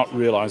I did not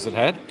realise it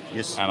had.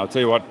 Yes. And I'll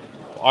tell you what,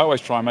 I always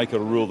try and make it a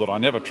rule that I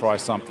never try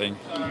something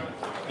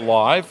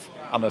live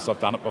unless I've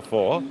done it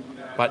before.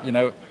 But, you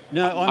know,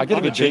 No, I get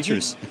I'm a bit cheeky.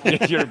 adventurous.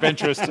 Yeah, you're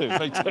adventurous too.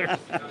 Me too.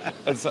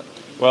 And so,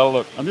 well,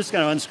 look. I'm just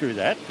going to unscrew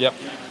that. Yep.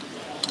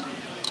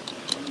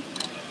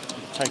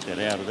 Take that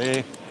out of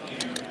there.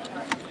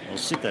 I'll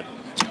sit that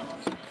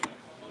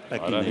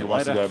back I in don't there think it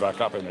wants to later. go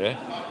back up in there.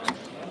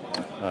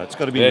 It's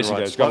got to be There in she the right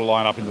goes. It's got to spot.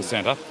 line up in the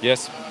centre.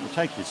 Yes. We'll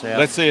take this out.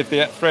 Let's see if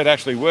the thread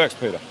actually works,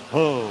 Peter.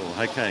 Oh,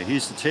 okay.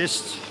 Here's the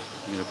test.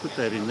 I'm going to put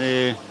that in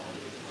there.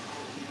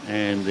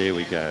 And there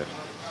we go.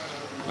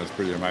 That's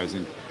pretty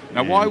amazing.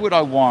 Now, why would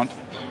I want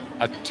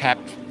a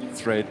tapped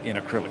thread in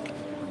acrylic?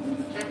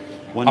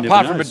 One never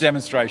Apart from a knows.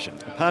 demonstration.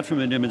 Apart from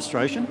a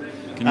demonstration.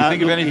 Can you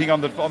think of look, anything on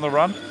the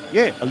run?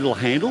 Yeah, a little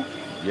handle,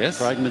 Yes.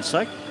 for argument's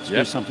sake. Screw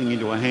Yep. something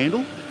into a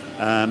handle.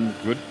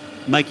 Good.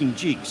 Making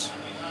jigs,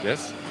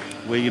 Yes.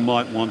 where you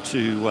might want to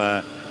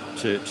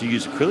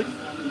use acrylic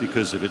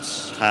because of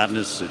its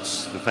hardness,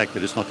 it's the fact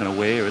that it's not going to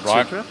wear, Right.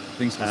 etc.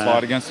 Things can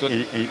slide against it.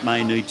 And it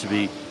may need to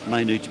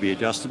be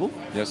adjustable.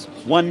 Yes.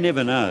 One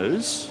never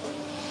knows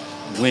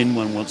when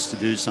one wants to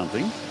do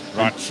something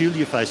Right. until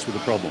you're faced with a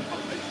problem.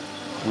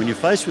 When you're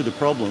faced with a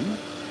problem,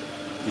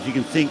 if you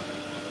can think,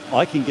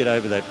 I can get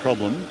over that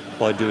problem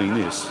by doing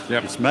this.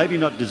 Yep. It's maybe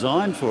not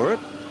designed for it,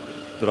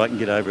 but I can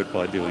get over it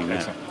by doing that.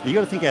 Excellent. You've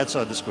got to think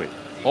outside the square.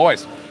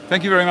 Always.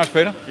 Thank you very much,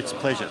 Peter. It's a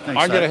pleasure.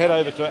 Thanks, I'm going to Dave. head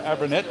over to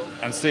Abranet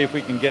and see if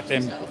we can get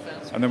them,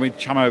 and then we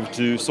come over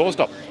to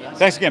Sawstop.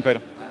 Thanks again,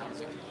 Peter.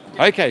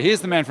 Okay,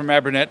 here's the man from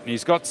Abranet, and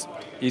he's got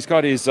his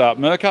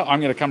Merca.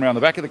 I'm going to come around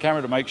the back of the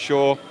camera to make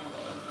sure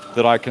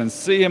that I can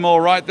see him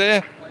all right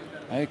there.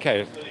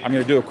 Okay, I'm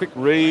going to do a quick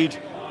read.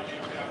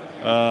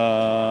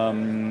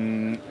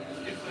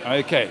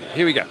 Okay,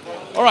 here we go.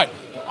 All right,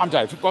 I'm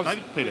Dave.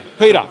 Peter.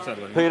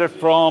 Peter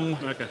from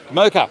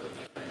Merca.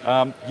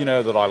 You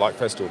know that I like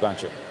Festool,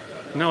 don't you?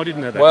 No, I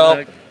didn't know that.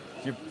 Well,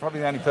 you're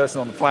probably the only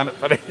person on the planet.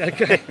 But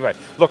anyway,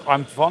 look,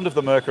 I'm fond of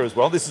the Merca as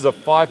well. This is a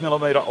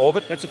 5mm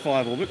orbit. That's a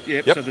 5 orbit.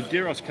 Yep. Yep. So the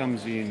Deros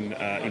comes in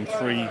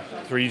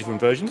three different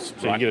versions.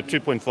 So you get a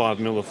 2.5mm,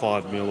 a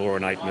 5mm, or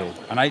an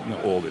 8mm. An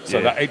 8mm orbit.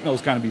 So the 8mm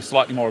is going to be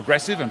slightly more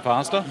aggressive and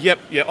faster. Yep.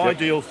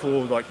 Ideal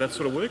for like that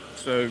sort of work.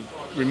 So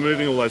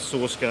removing all those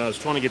saw scars,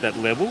 trying to get that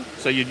level.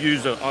 So I'd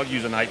use an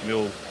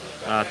 8mm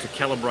to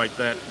calibrate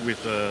that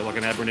with like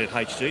an Abranet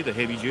HG, the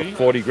heavy duty.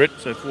 40 grit.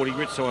 So 40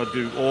 grit. So I'd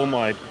do all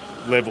my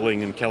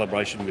leveling and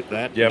calibration with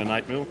that. Yep. An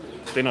 8mm.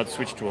 Then I'd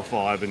switch to a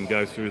 5 and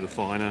go through the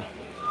finer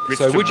grits.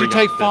 So to would you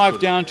bring take up that 5 sort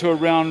of- down to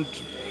around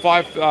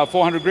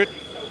 400 grit?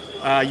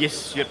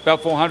 Yes. Yep.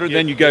 About 400, Yep,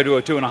 then you go to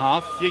a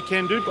 2.5. You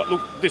can do, but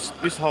look,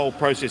 this whole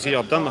process here,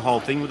 I've done the whole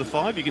thing with a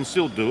 5. You can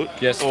still do it.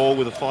 Yes. Or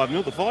with a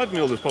 5mm. The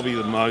 5mm is probably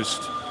the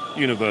most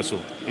universal,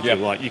 if Yep.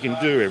 you like. You can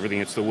do everything.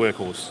 It's the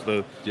workhorse.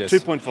 The Yes.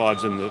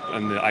 2.5s and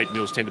the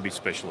 8mm tend to be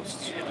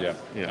specialists. Yeah.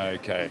 Yeah.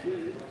 Okay.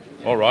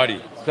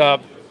 Alrighty.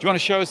 Do you want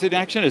to show us in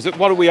action?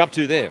 What are we up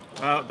to there?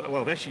 Well,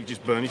 I've actually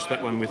just burnished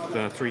that one with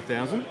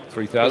 3,000.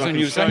 3,000.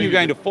 You were saying you were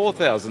going to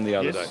 4,000 the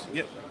other day.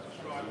 Yep.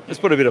 Let's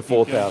put a bit of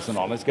 4,000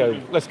 on. Let's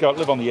go.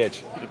 Live on the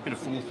edge. A bit of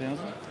 4,000.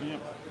 Yep.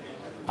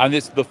 And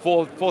this the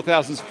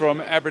 4,000's from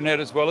Abranet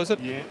as well, is it?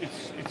 Yeah,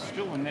 it's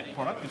still a net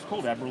product. It's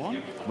called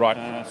Abralon.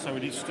 Right. So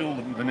it is still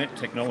the net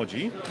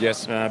technology.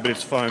 Yes. But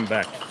it's foam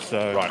backed.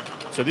 So Right.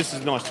 So this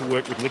is nice to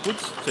work with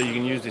liquids. So you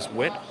can use this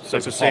wet. So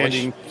it's for a polish.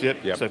 sanding.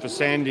 Yep. So for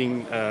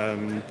sanding,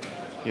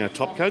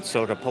 top coats,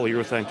 so like a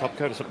polyurethane top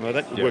coat or something like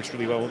that, it Yep. works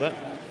really well with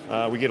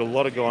that. We get a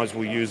lot of guys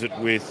will use it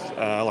with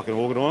like an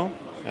organ oil.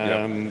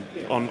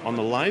 On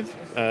the lathe,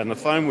 and the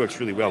foam works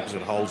really well because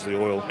it holds the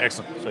oil.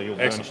 Excellent. So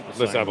you'll Excellent. burnish at the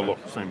Let's have a look.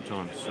 same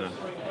time. So.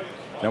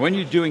 Now, when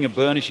you're doing a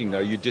burnishing, though,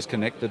 you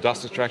disconnect the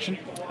dust extraction.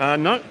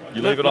 No,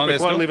 You leave it on there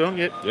still? Leave it on.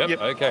 Yep.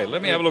 Yep. Okay.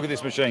 Let me have a look at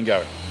this machine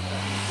go.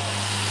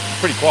 It's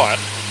pretty quiet.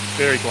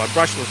 Very quiet.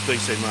 Brushless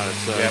DC motor.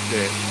 So Yep.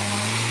 yeah.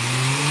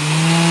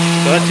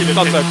 So that's It's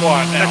not so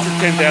quiet now. That's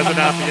at 10,000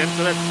 RPM.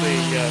 So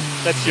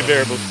that's your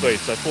variable speed.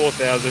 So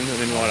 4,000 and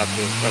then right up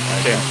to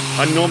 10.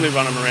 I normally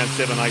run them around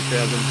 7,000,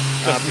 8,000.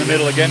 Just in the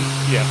middle again.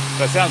 Yeah.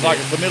 So it sounds like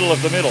it's the middle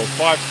of the middle.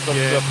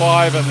 The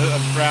 5 and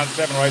around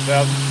 7,000 or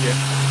 8,000.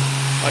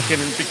 Yeah. I can,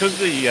 because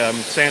the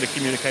sounder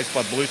communicates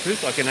by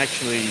Bluetooth, I can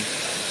actually,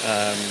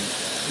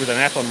 with an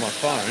app on my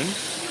phone,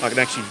 I can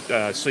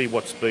actually see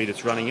what speed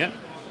it's running at.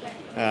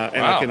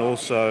 And Wow. I can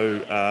also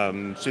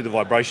see the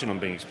vibration I'm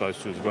being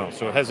exposed to as well.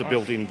 So it has a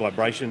built-in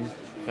vibration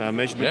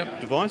measurement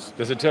device.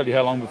 Does it tell you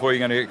how long before you're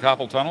going to get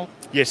carpal tunnel?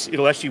 Yes,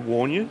 it'll actually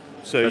warn you.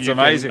 So That's you can,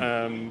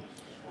 amazing.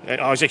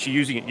 I was actually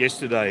using it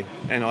yesterday,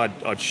 and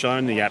I'd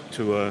shown the app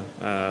to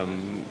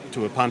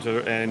a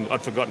punter, and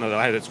I'd forgotten that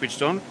I had it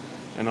switched on,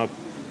 and I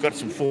got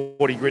some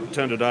 40 grit,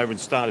 turned it over, and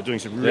started doing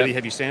some really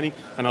heavy sanding.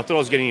 And I thought I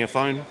was getting a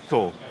phone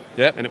call.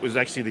 Yep. And it was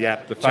actually the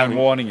app. The phone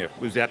warning you. It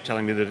was the app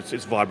telling me that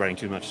it's vibrating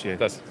too much. Yeah.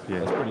 That's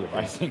pretty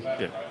amazing.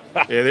 Yeah.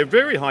 Yeah, they're a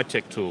very high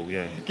tech tool.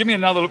 Yeah. Give me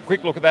another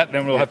quick look at that, and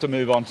then we'll have to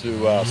move on to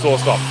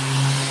Sawstop.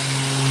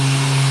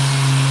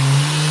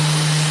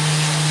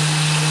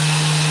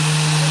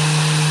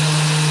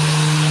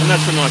 And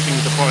that's the nice thing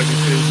with the product is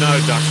there's no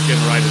dust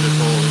generated at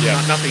all.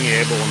 There's nothing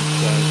airborne.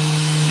 So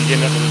you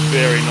end up with a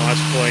very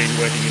nice, clean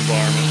working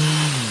environment.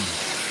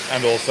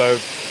 And also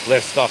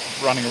less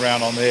stuff running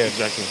around on there.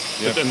 Exactly.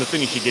 Yep. And the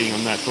finish you're getting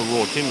on that for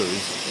raw timber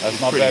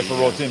is not pretty, bad for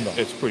raw timber.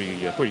 It's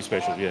pretty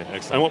special, yeah.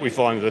 Excellent. And what we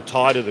find, the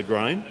tighter the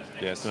grain,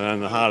 Yes.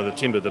 and the harder the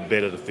timber, the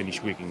better the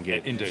finish we can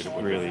get. Indeed, it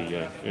would.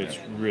 It's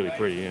really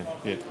pretty,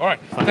 yeah. All right.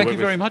 Fun to Thank work you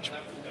very with. much.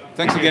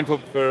 Thanks again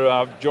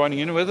for joining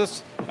in with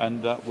us,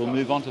 and we'll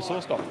move on to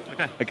Sawstop.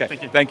 Okay.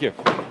 Thank you.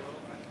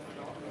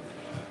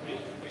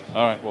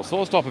 All right. Well,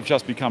 Sawstop have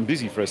just become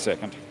busy for a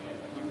second.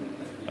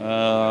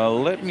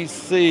 Let me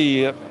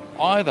see.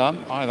 Either.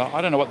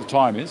 I don't know what the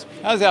time is.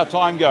 How's our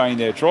time going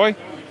there, Troy?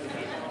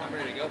 I'm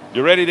ready to go.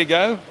 You ready to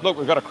go? Look,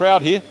 we've got a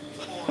crowd here.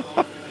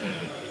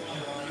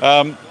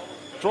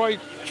 Troy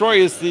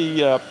is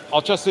the.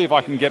 I'll just see if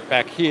I can get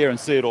back here and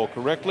see it all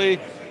correctly.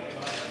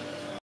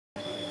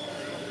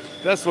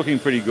 That's looking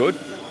pretty good.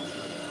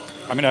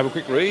 I'm going to have a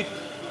quick read.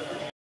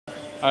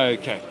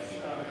 Okay.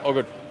 All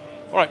good.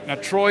 All right. Now,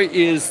 Troy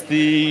is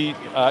the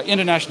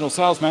international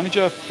sales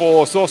manager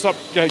for Sawstop.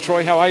 Hey,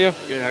 Troy, how are you?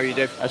 Good, how are you,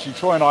 Dave? Actually,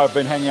 Troy and I have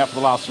been hanging out for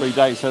the last 3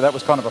 days, so that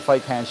was kind of a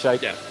fake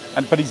handshake. Yeah.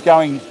 But he's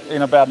going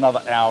in about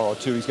another hour or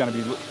two. He's going to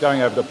be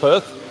going over to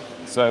Perth.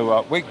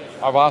 So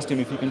I've asked him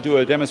if he can do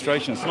a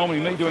demonstration. It's normally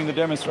me doing the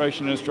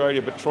demonstration in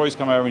Australia, but Troy's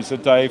come over and he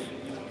said, Dave,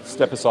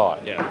 step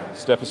aside. Yeah.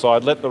 Step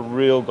aside. Let the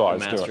real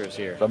guys do it. The master is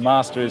here. The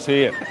master is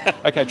here.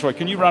 Okay, Troy,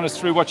 can you run us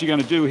through what you're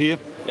going to do here?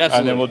 Absolutely.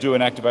 And then we'll do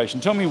an activation.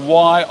 Tell me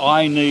why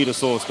I need a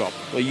saw stop.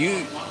 Well,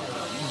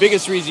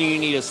 biggest reason you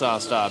need a saw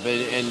stop,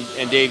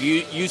 and Dave,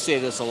 you say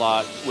this a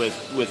lot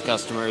with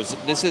customers.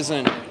 This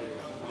isn't.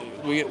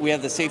 We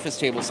have the safest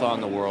table saw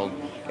in the world.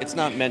 It's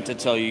not meant to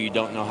tell you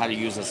don't know how to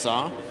use a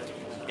saw.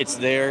 It's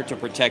there to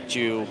protect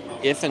you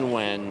if and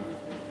when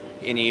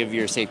any of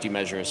your safety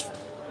measures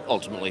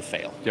ultimately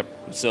fail. Yep.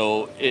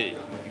 So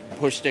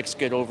push sticks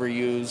get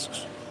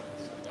overused,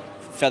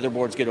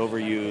 featherboards get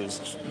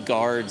overused,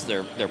 guards,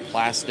 they're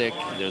plastic,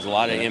 there's a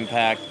lot of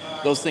impact.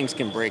 Those things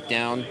can break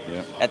down.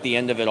 Yep. At the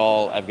end of it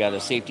all, I've got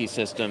a safety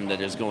system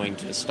that is going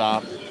to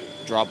stop,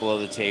 drop below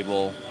the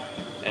table,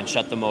 and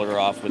shut the motor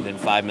off within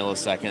 5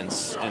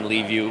 milliseconds and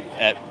leave you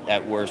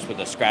at worst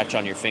with a scratch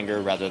on your finger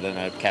rather than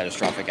a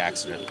catastrophic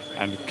accident.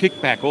 And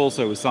kickback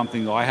also is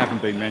something that I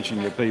haven't been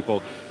mentioning to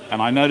people.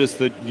 And I noticed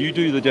that you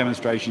do the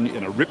demonstration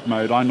in a rip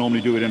mode. I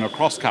normally do it in a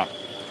cross cut.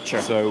 Sure.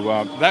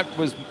 So that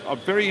was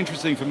very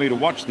interesting for me to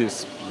watch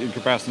this in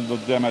comparison to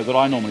the demo that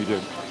I normally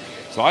do.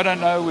 So I don't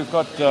know, we've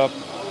got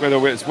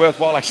whether it's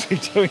worthwhile actually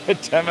doing a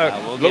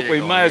demo. Look,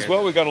 we may as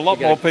well. We've got a lot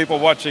more people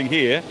watching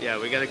here.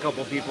 Yeah, we got a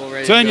couple people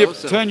ready Turn to go.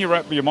 Turn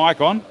your mic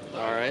on.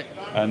 All right.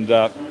 And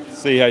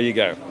see how you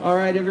go. All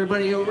right,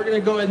 everybody, we're going to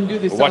go ahead and do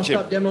the Watch South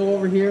Stop demo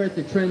over here at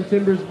the Trend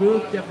Timbers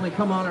booth. Definitely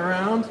come on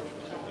around.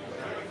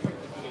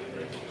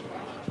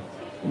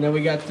 And then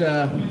we got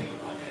the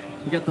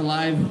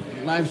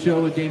live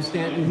show with Dave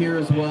Stanton here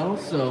as well.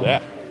 So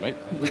yeah, right.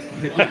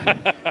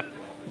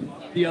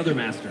 The other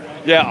master.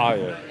 Yeah,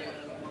 yeah.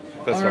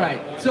 That's all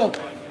right. So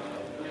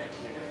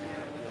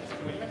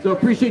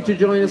appreciate you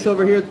joining us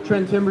over here at the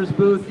Trend Timbers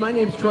booth. My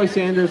name's Troy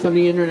Sanders. I'm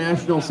the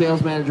international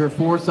sales manager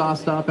for Saw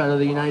Stop out of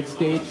the United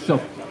States.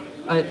 So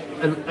I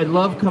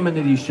love coming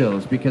to these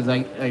shows because I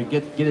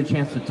get a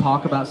chance to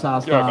talk about Saw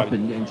Stop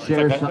and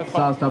share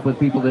Saw Stop with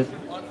people that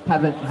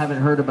haven't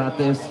heard about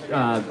this.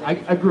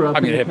 I grew up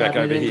in the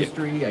cabinet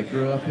industry. I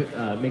grew up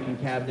making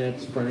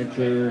cabinets,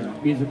 furniture,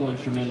 musical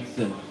instruments,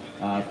 and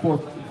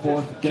fourth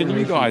Can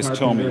you guys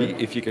tell me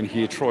if you can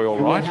hear Troy all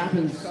right?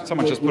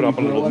 Someone just put up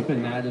a little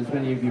that, as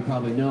many of you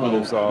probably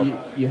know,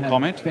 you have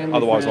comment.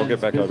 Otherwise, I'll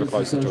get back over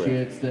closer to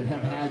it. That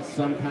have had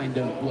some kind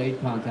of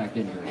blade contact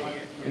injury.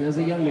 And as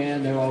a young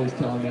man, they're always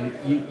telling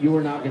me, you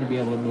are not going to be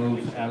able to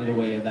move out of the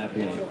way of that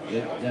blade.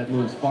 That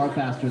moves far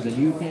faster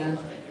than you can.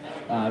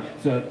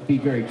 So be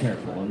very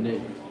careful. And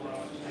it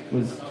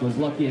was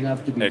lucky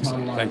enough to be taught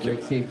a lot of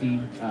great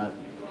safety.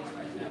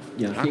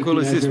 How cool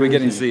is this? We're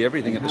getting to see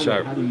everything at the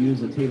show. How to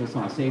use a table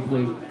saw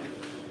safely.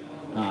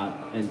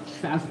 And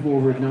fast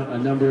forward a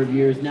number of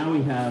years, now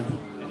we have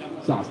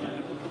Saw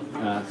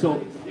Stop.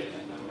 So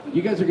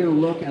you guys are going to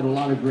look at a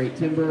lot of great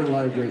timber, a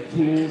lot of great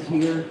tools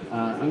here.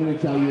 I'm going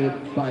to tell you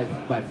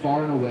by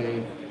far and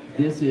away,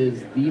 this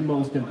is the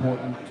most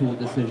important tool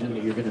decision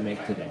that you're going to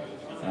make today.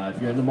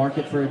 If you're in the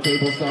market for a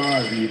table saw,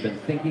 or you've been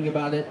thinking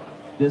about it,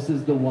 this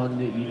is the one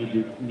that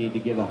you need to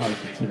give a hard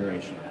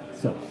consideration at.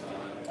 So,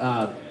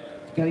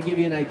 kind of give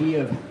you an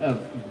idea of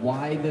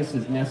why this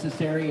is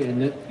necessary,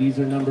 and these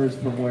are numbers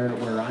from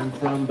where I'm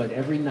from, but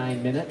every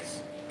 9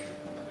 minutes,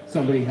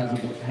 somebody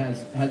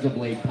has a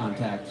blade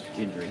contact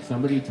injury.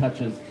 Somebody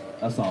touches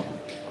a saw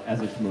blade as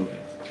it's moving.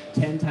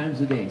 10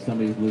 times a day,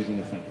 somebody's losing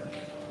a finger.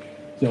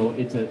 So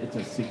it's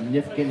a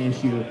significant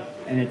issue,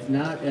 and it's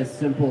not as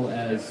simple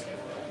as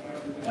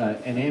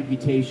an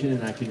amputation,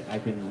 and I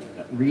can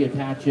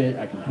reattach it,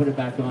 I can put it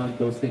back on.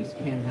 Those things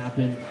can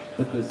happen,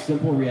 but the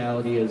simple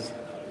reality is,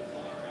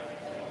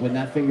 when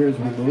that finger is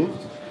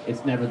removed,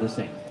 it's never the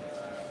same.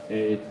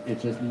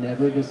 It's just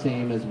never the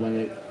same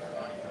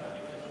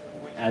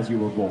as you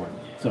were born.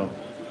 So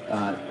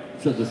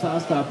the Saw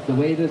Stop, the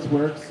way this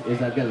works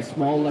is I've got a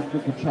small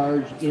electrical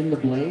charge in the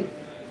blade,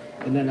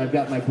 and then I've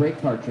got my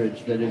brake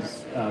cartridge that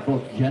is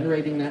both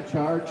generating that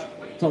charge.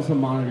 It's also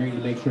monitoring to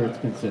make sure it's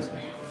consistent.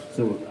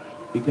 So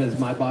because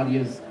my body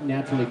is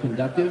naturally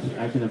conductive,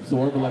 I can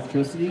absorb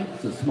electricity.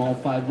 It's a small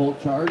 5-volt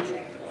charge,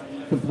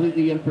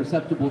 completely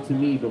imperceptible to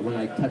me, but when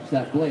I touch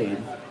that blade,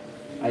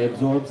 I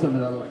absorb some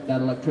of that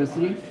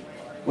electricity.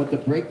 What the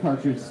brake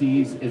cartridge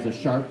sees is a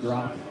sharp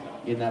drop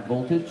in that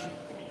voltage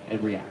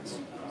and reacts.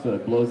 So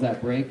it blows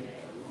that brake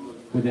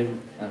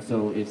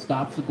so it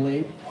stops the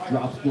blade,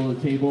 drops below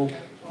the table,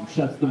 and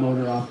shuts the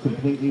motor off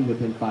completely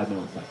within 5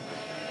 milliseconds.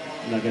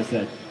 And like I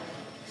said,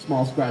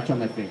 small scratch on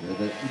my finger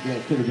that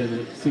could have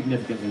been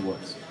significantly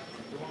worse.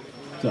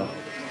 So,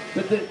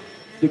 but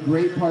the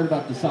great part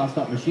about the Saw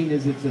Stop machine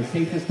is it's the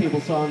safest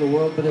table saw in the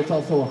world, but it's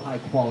also a high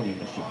quality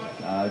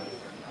machine.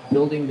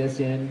 Building this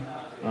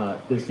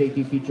the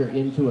safety feature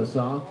into a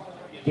saw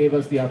gave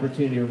us the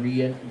opportunity to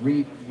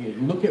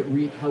look at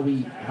how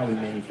we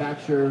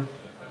manufacture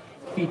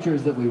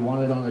features that we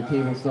wanted on a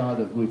table saw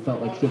that we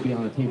felt like should be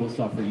on a table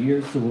saw for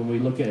years. So when we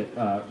look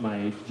at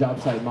my job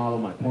site model,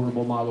 my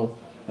portable model,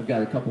 I've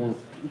got a couple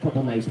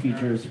nice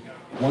features.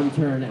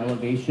 1-turn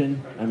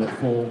elevation. I'm at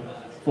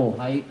full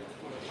height.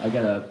 I've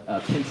got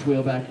a pinch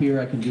wheel back here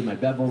I can do my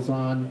bevels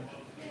on.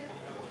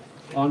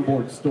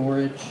 onboard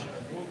storage.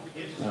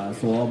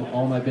 So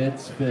all my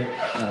bits fit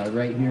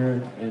right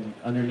here and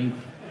underneath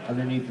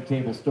the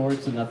table storage,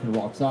 so nothing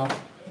walks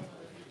off.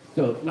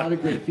 So a lot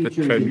of great features.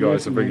 The trend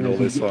guys are bringing all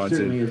their signs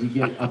certainly in. As you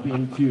get up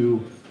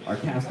into our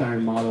cast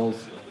iron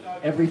models,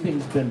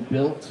 everything's been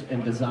built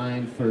and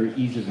designed for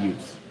ease of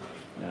use.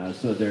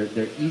 So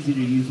they're easy to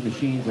use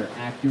machines, they're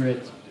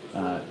accurate,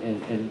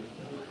 and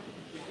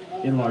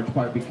in large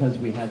part because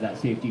we had that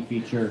safety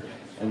feature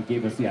and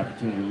gave us the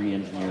opportunity to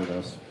re-engineer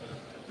those.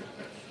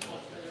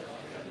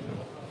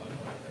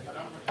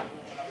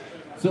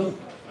 So,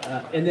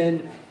 and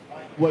then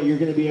what you're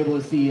going to be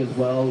able to see as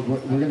well,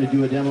 we're going to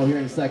do a demo here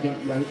in a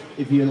second.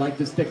 If you'd like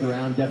to stick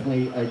around,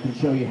 definitely I can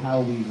show you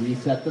how we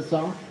reset the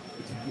saw.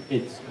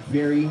 It's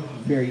very,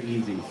 very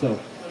easy. So,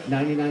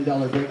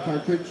 $99 brake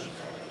cartridge.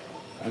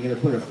 I'm going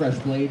to put a fresh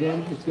blade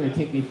in. It's going to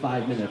take me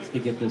 5 minutes to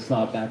get this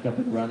saw back up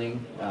and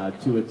running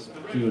to its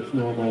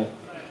normal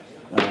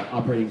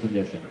operating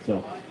condition.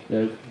 So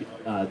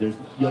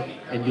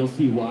you'll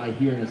see why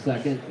here in a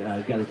second.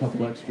 I've got a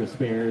couple extra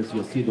spares.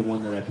 You'll see the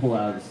one that I pull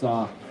out of the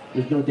saw.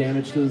 There's no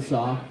damage to the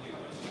saw.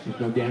 There's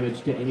no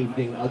damage to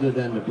anything other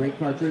than the brake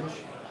cartridge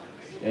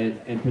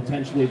and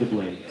potentially the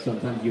blade.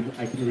 Sometimes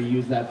I can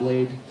reuse that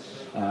blade,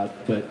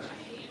 but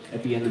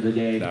at the end of the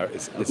day, no,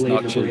 it's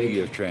not cheeky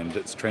of Trend.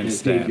 It's Trend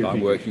stand.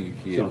 I'm working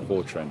here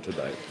for Trend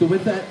today. So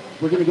with that,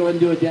 we're going to go ahead and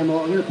do a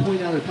demo. I'm going to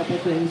point out a couple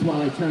things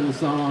while I turn the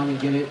saw on and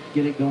get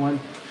it going.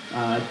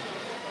 I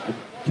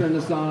turn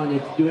the saw on.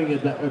 It's doing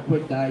a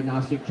quick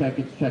diagnostic check.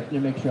 It's checking to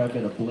make sure I've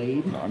got a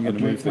blade. No, I'm going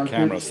to move the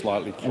camera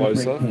slightly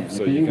closer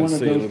so you can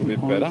see a little bit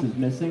better. Is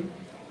missing,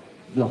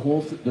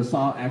 the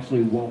saw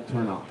actually won't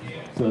turn off.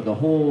 So the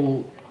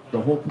whole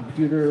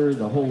computer,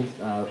 the whole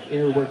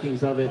inner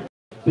workings of it,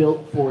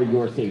 built for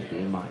your safety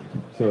in mind.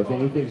 So if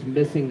anything's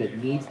missing that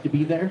needs to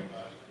be there,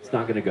 it's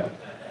not going to go.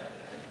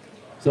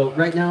 So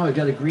right now I've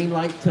got a green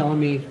light telling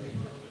me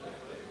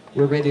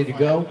we're ready to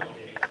go.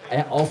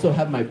 I also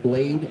have my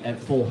blade at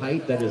full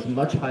height. That is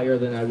much higher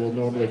than I will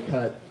normally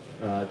cut.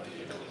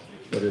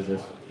 What is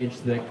this? Inch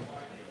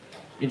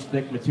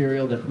thick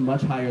material. That's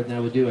much higher than I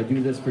would do. I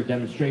do this for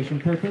demonstration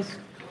purpose.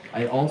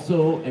 I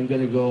also am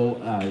going to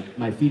go.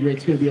 My feed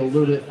rate's going to be a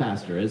little bit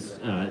faster, as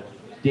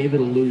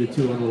David alluded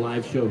to on the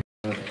live show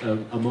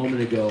a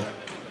moment ago.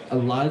 A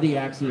lot of the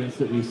accidents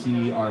that we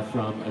see are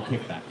from a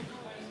kickback,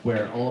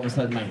 where all of a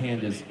sudden my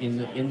hand is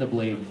in the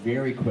blade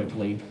very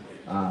quickly.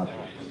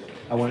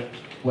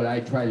 What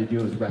I try to do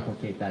is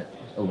replicate that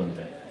a little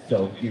bit.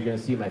 So you're going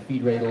to see my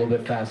feed rate a little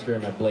bit faster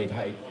and my blade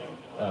height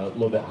a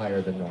little bit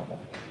higher than normal.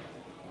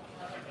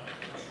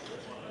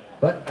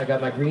 But I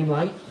got my green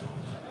light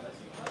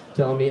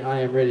telling me I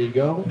am ready to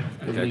go.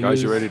 Okay,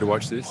 guys, you ready to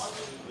watch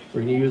this?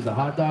 We're going to use the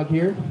hot dog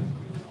here.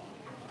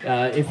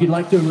 If you'd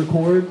like to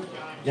record,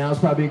 now is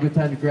probably a good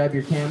time to grab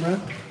your camera.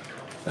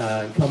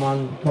 Come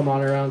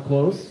on around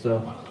close.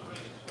 So.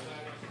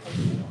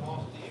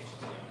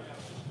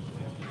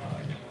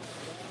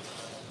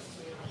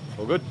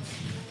 All good?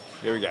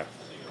 Here we go.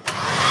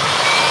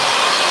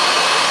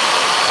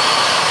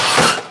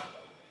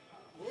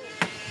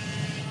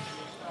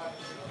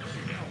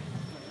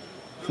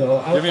 So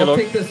I'll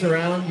take this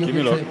around.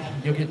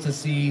 You'll get to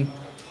see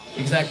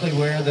exactly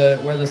where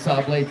the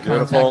saw blade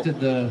contacted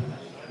the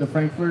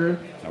Frankfurter.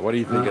 Now, what do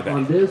you think of that?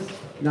 On this,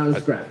 not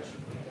a scratch.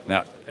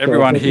 Now,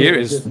 everyone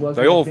here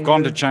they all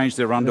gone to change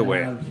their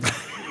underwear.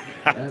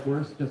 At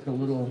worst, just a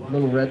little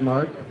red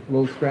mark, a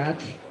little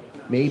scratch,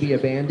 maybe a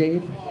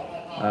Band-Aid.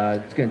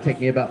 It's going to take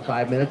me about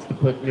 5 minutes to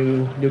put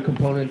new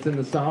components in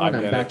the saw, and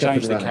I'm back up and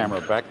running. Change the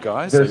camera back,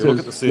 guys. So you look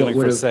at the ceiling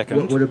for a second.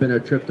 What would have been a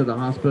trip to the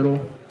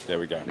hospital? There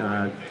we go.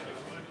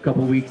 A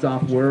couple weeks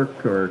off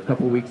work or a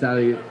couple weeks out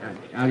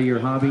of your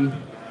hobby.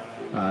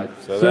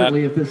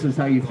 Certainly, if this is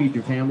how you feed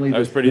your family,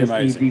 this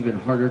needs even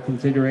harder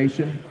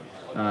consideration.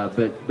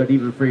 But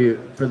even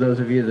for those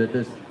of you that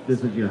this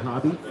is your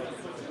hobby,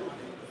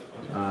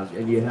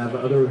 and you have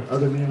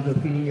other means of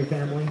feeding your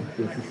family,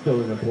 this is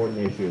still an important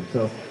issue.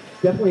 So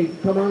definitely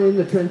come on in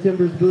the Trend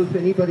Timbers booth.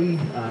 Anybody,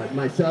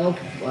 myself,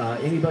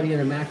 anybody in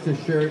a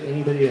Maxxis shirt,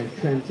 anybody in a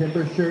Trend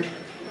Timbers shirt,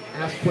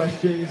 ask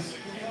questions.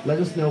 Let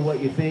us know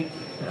what you think.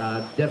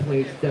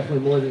 Definitely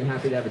more than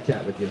happy to have a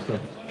chat with you. So,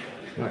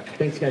 all right,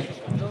 thanks, guys.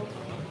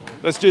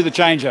 Let's do the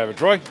changeover,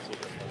 Troy.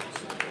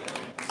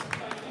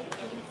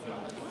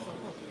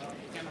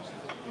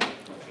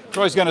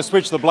 Troy's going to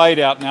switch the blade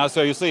out now,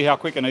 so you'll see how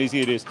quick and easy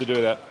it is to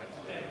do that.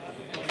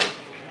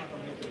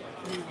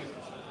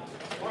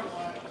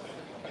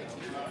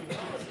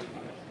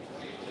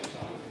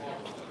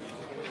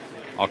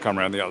 I'll come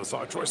around the other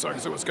side, Troy, so I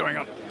can see what's going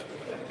on.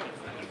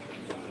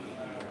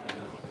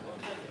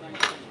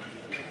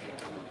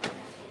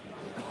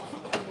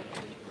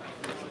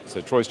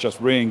 So Troy's just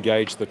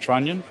re-engaged the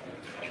trunnion.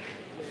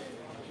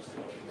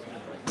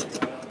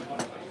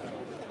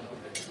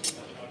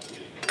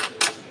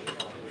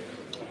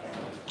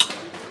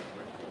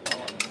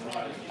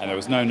 And there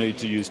was no need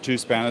to use two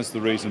spanners,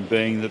 the reason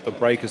being that the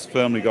brake has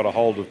firmly got a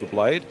hold of the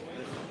blade.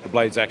 The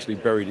blade's actually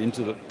buried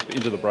into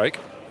the brake.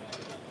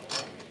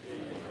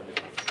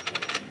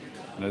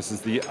 And this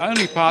is the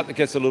only part that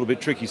gets a little bit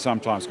tricky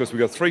sometimes because we've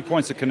got 3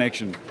 points of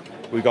connection.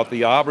 We've got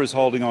the arbors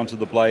holding onto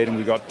the blade and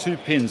we've got 2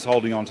 pins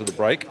holding onto the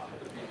brake.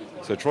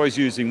 So Troy's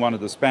using one of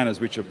the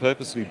spanners which are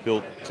purposely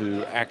built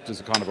to act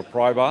as a kind of a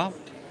pry bar.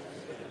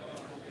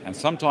 And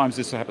sometimes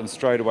this happens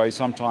straight away,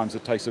 sometimes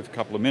it takes a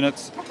couple of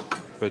minutes,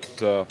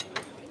 but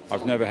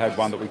I've never had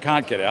one that we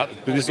can't get out,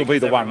 but this will be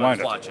the one,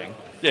 won't it? Watching.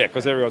 Yeah,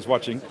 because everyone's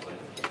watching.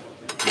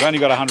 We've only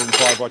got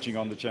 105 watching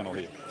on the channel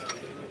here.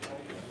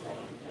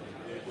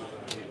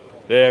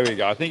 There we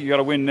go. I think you got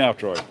to win now,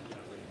 Troy.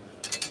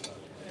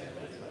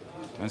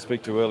 Don't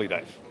speak too early,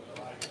 Dave.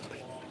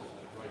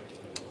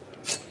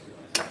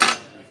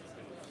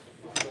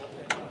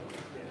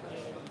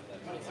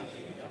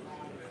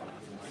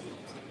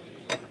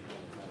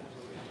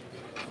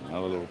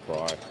 Another little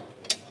pry.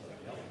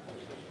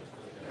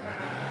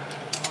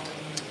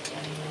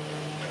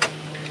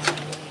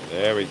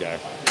 There we go.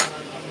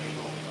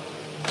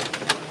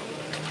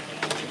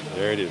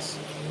 There it is.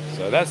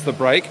 So that's the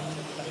brake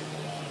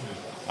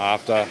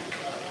after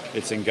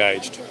it's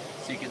engaged.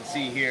 So you can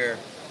see here,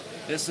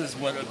 this is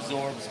what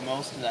absorbs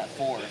most of that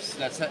force.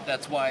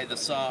 That's why the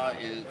saw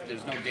is,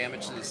 there's no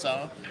damage to the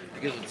saw,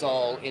 because it's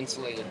all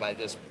insulated by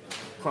this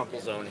crumple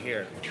zone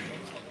here.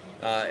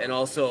 And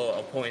also,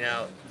 I'll point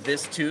out,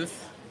 this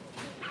tooth,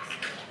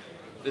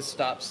 this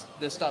stops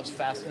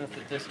fast enough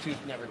that this tooth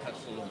never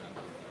touched the aluminum.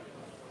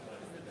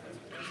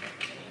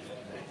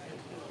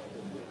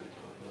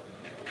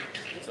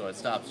 So it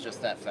stops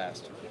just that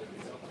fast.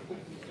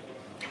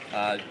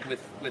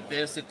 With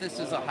this, if this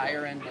is a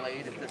higher end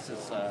blade, if this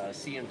is a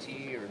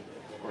CMT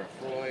or a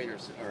Freud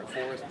or a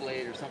Forest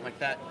blade or something like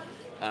that,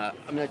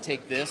 I'm going to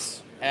take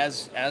this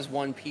as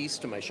one piece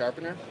to my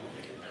sharpener.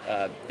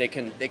 They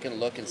can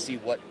look and see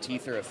what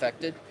teeth are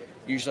affected.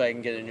 Usually I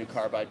can get a new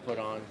carbide put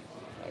on,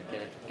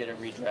 get it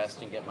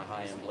redressed, and get my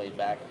high-end blade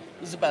back.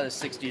 This is about a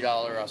 $60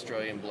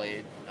 Australian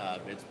blade.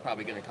 It's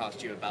probably going to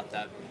cost you about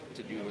that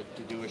to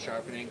do a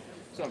sharpening.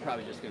 So I'm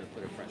probably just going to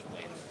put a fresh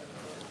blade.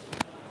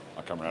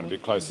 I'll come around a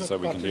bit closer so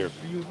we can hear it.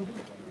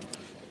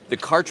 The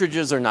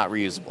cartridges are not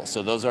reusable,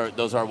 so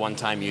those are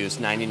one-time use,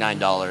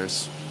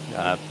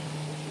 $99.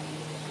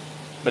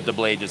 But the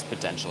blade is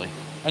potentially.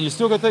 And you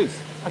still got these.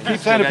 I keep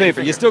saying to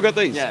people, you still got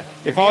these. Yeah.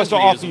 If I was to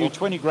offer you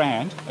 20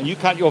 grand and you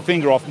cut your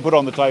finger off and put it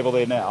on the table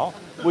there now,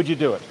 would you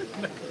do it?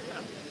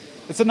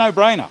 It's a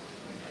no-brainer.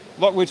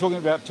 Like we're talking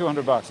about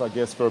 $200, I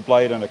guess, for a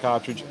blade and a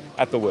cartridge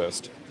at the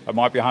worst. It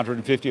might be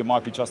 $150, it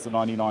might be just a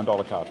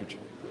 $99 cartridge.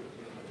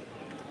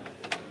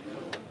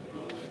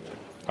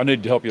 I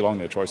needed to help you along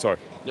there, Troy, sorry.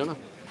 No. Does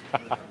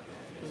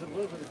it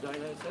work with a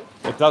dado set?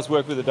 It does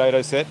work with a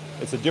dado set.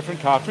 It's a different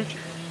cartridge.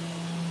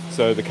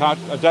 So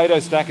a dado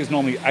stack is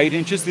normally 8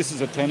 inches. This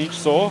is a 10-inch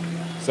saw.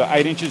 So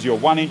 8 inches, you're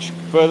 1 inch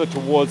further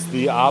towards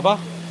the arbor.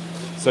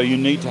 So you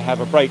need to have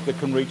a brake that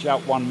can reach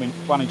out 1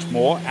 inch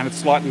more, and it's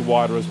slightly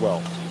wider as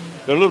well.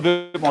 They're a little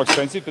bit more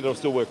expensive, but they'll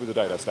still work with a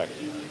dado stack.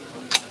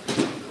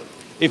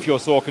 If your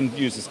saw can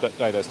use a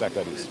dado stack,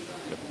 that is.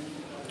 Yep.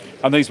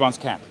 And these ones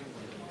can.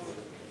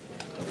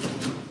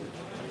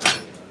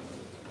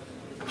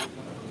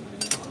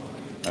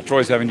 Now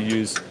Troy's having to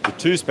use the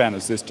 2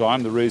 spanners this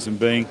time, the reason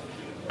being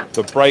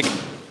the brake,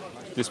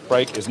 this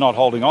brake is not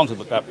holding onto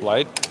that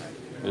blade.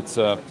 It's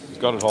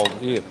got it hold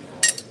here.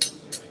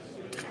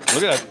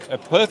 Look at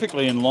that,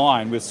 perfectly in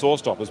line with saw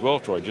stop as well,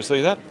 Troy. Did you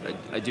see that?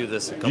 I do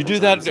this a couple You do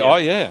times, that? yeah. Oh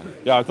yeah.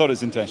 Yeah, I thought it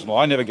was intentional.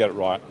 I never get it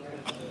right.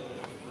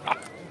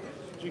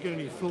 Do you get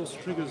any false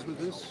triggers with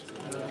this?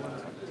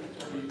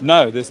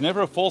 No, there's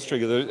never a false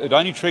trigger. It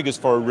only triggers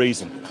for a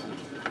reason.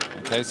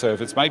 Okay, so if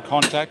it's made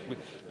contact,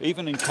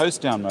 even in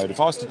coast down mode, if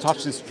I was to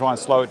touch this to try and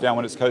slow it down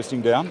when it's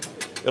coasting down,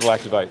 it'll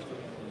activate.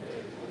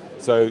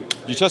 So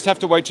you just have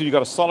to wait till you've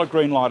got a solid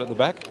green light at the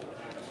back.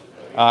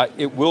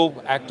 It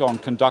will act on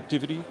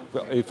conductivity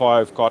if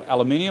I've got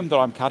aluminium that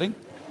I'm cutting.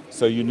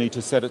 So you need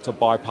to set it to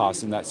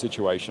bypass in that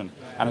situation.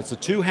 And it's a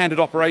two-handed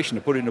operation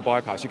to put it into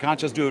bypass. You can't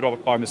just do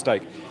it by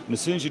mistake. And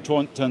as soon as you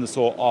turn the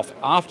saw off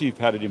after you've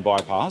had it in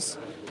bypass,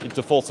 it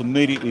defaults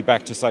immediately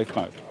back to safe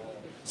mode.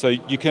 So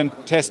you can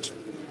test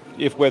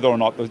if whether or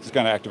not it's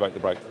going to activate the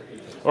brake.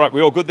 All right,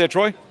 we all good there,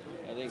 Troy?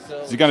 I think so.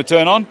 Is it going to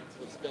turn on?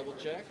 Let's double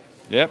check.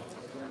 Yep.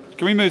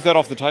 Can we move that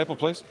off the table,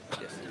 please?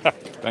 Yes.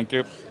 Thank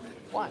you.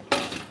 Why?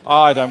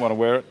 I don't want to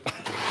wear it.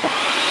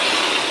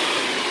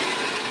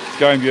 It's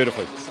going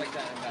beautifully. Just like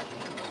that.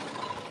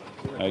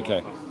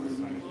 Okay.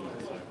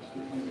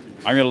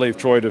 I'm going to leave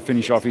Troy to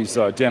finish off his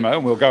demo,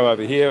 and we'll go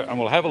over here and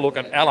we'll have a look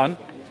at Alan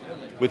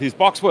with his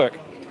box work.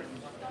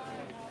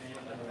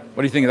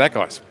 What do you think of that,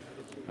 guys?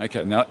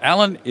 Okay, now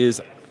Alan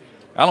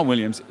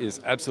Williams is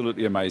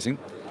absolutely amazing.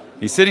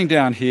 He's sitting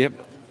down here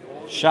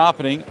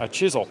sharpening a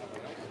chisel.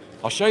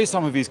 I'll show you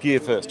some of his gear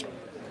first,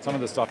 some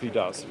of the stuff he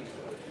does.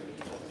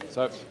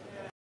 So he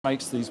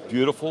makes these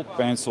beautiful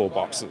bandsaw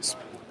boxes.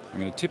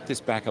 I'm going to tip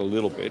this back a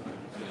little bit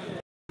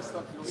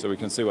so we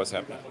can see what's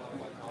happening.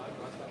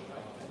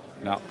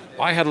 Now,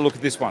 I had a look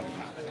at this one.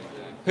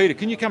 Peter,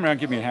 can you come around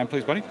and give me a hand,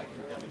 please, buddy?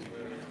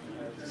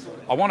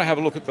 I want to have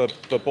a look at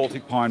the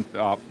Baltic Pine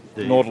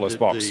Nautilus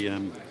box.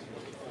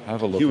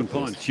 Have a look Hue at and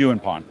pine. this. Hue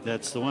and pine.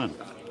 That's the one.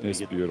 It's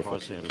Get the beautiful.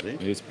 price out of there.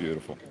 It's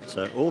beautiful.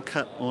 So all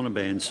cut on a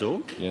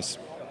bandsaw, Yes.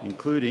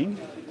 including,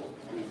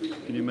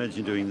 can you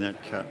imagine doing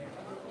that cut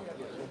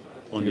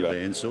on Look your at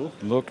that. bandsaw?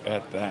 Look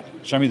at that.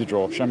 Show me the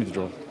drawer. Show me the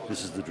drawer.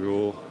 This is the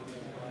drawer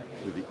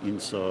with the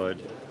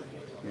inside,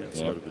 the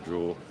outside Yep. of the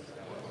drawer,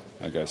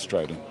 I go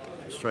straight in.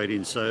 straight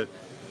in. So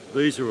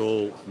these are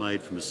all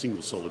made from a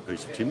single solid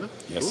piece of timber, of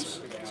Yes. course.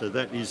 So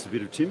that is the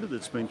bit of timber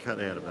that's been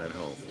cut out of that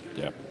hole.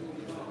 Yeah.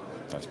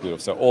 That's beautiful.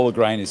 So all the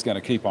grain is going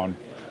to keep on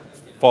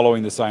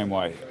following the same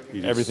way.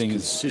 It Everything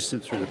is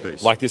consistent through the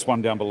piece. like this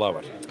one down below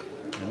it.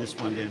 And this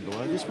one down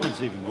below, this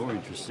one's even more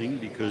interesting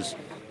because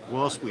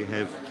whilst we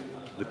have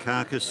the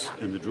carcass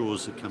and the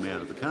drawers that come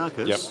out of the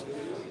carcass,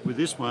 Yep. with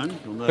this one,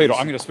 you'll notice... Peter,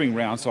 I'm going to swing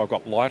round so I've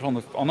got light on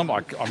the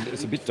mic.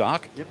 It's a bit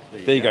dark. Yep,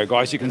 There you go,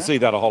 guys. You can see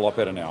that a whole lot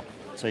better now.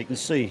 So you can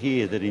see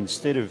here that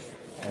instead of,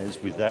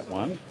 as with that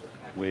one,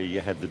 where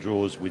you have the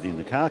drawers within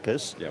the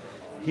carcass, Yep.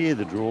 here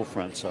the drawer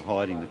fronts are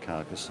hiding the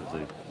carcass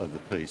of the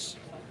piece.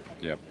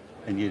 Yep.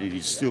 And yet it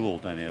is still all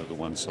done out of the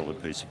one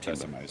solid piece of timber.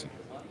 That's amazing.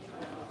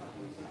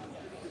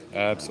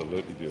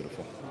 Absolutely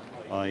beautiful.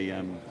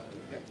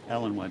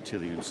 Alan won't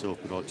tell you himself,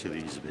 but I'll tell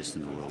you he's the best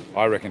in the world.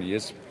 I reckon he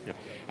is. Yep.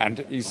 And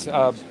he's,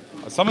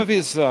 some of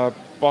his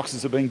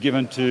boxes have been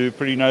given to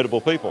pretty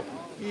notable people.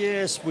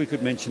 Yes, we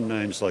could mention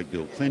names like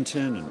Bill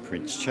Clinton and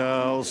Prince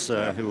Charles,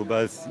 who were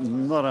both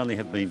not only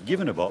have been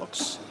given a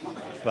box,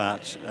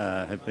 but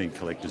have been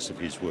collectors of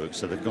his work.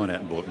 So they've gone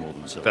out and bought more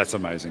themselves. That's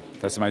amazing.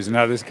 That's amazing.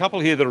 Now, there's a couple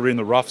here that are in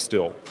the rough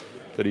still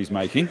that he's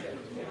making.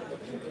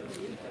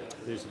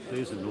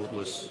 There's a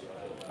Nautilus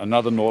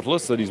Another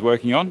Nautilus that he's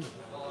working on.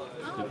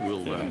 that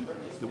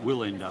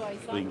will end up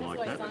being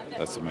like that.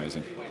 That's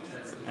amazing.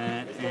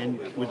 And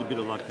with a bit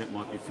of luck, that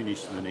might be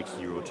finished in the next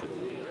year or two.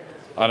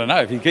 I don't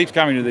know. If he keeps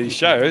coming to these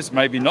shows,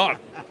 maybe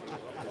not.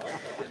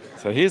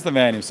 So here's the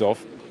man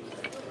himself.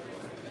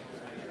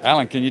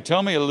 Alan, can you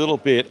tell me a little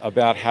bit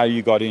about how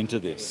you got into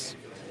this?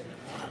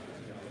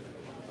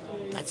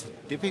 That's a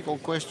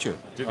difficult question.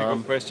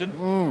 Difficult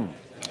question?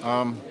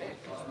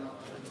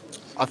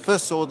 I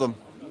first saw them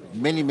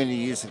many, many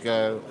years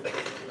ago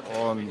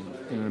in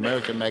an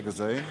American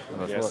magazine,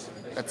 and I Yes.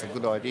 thought, that's a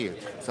good idea.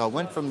 So I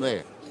went from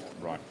there.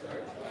 Right.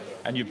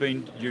 And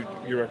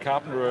you're a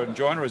carpenter and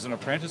joiner as an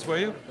apprentice, were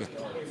you? Yeah.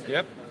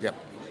 Yep. Yep.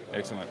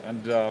 Excellent.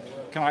 And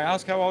can I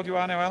ask how old you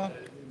are now, Alan?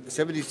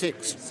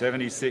 76.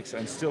 76,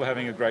 and still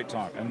having a great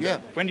time. And Yeah.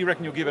 when do you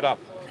reckon you'll give it up?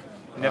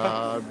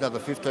 Never? Another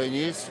 15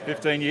 years.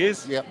 15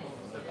 years? Yep.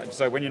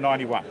 So when you're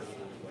 91?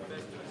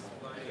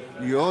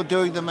 You're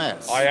doing the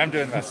maths. I am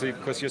doing that,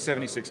 because you're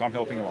 76, I'm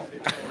helping along.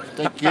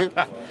 Thank you.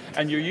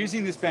 And you're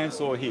using this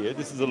bandsaw here.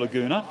 This is a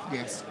Laguna.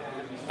 Yes.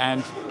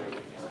 And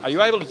are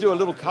you able to do a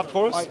little cut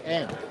for us? I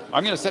am.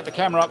 I'm going to set the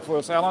camera up for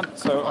us, Alan.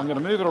 So I'm going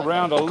to move it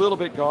around a little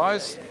bit,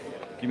 guys.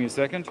 Give me a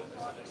second.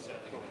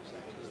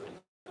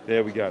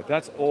 There we go.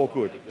 That's all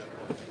good.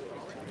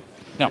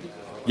 Now,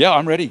 yeah,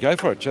 I'm ready. Go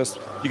for it. Just,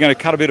 you're going to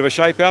cut a bit of a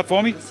shape out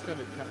for me? Just going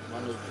to cut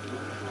one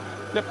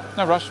of Yep,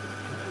 no rush. these.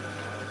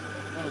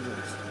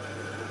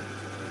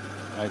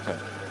 Okay.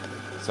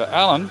 So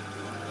Alan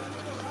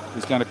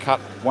is going to cut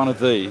one of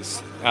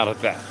these out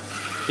of that.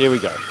 Here we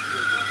go.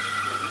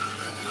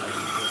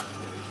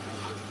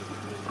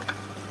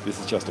 This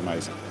is just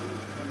amazing.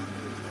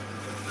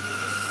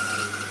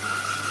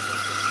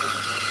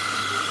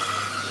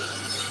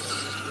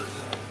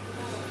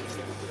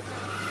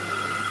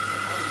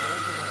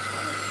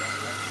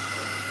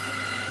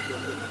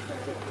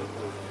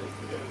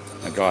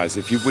 Now guys,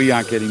 if we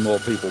aren't getting more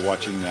people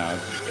watching now,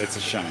 it's a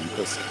shame,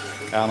 because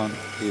Alan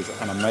is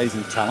an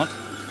amazing talent.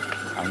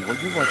 And when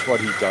you watch what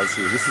he does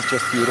here, this is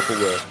just beautiful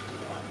work.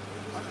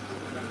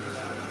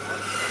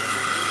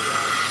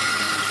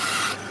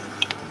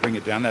 Bring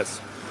it down. Is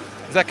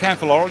that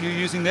camphor laurel you're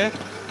using there?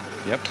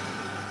 Yep.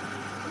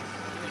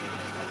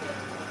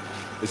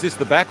 Is this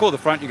the back or the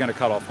front you're going to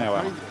cut off now,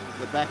 Alan?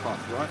 The back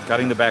off, right?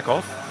 Cutting the back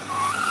off.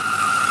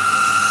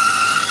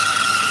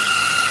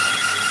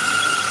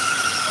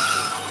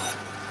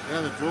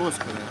 Now the drawers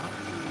come out.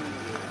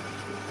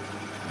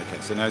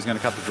 Okay, so now he's going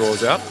to cut the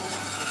drawers out.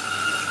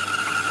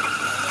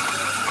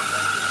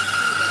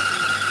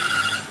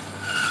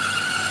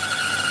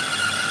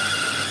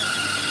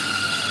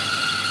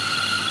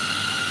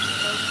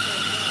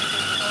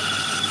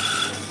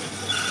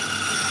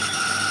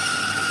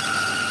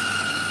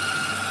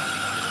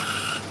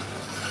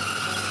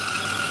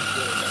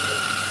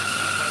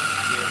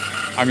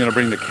 I'm going to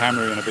bring the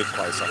camera in a bit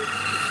closer.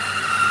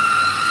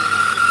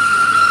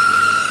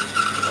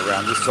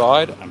 Around this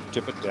side and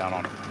tip it down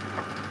on it.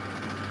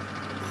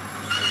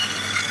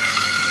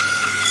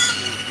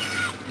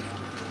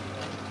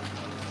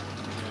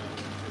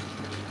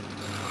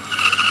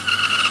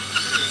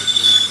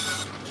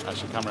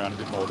 Actually, come around a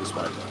bit more this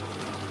way.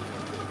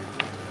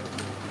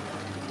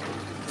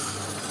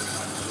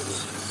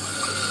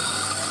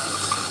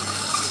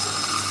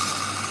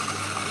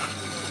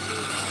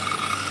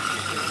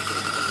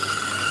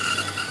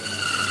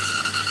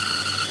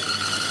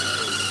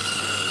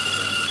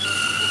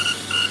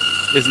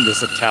 Isn't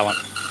this a talent?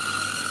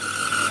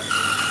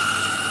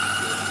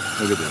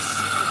 Look at this.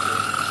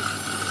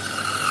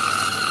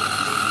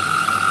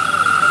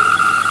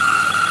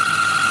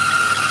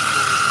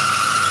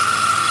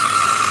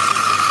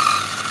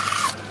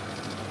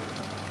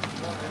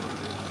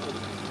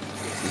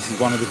 This is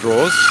one of the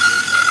drawers.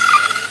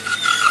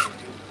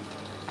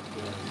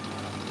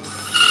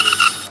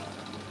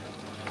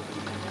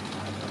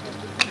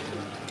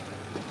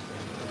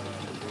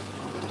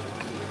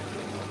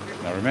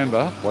 Now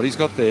remember, what he's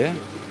got there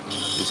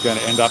is going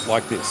to end up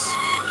like this.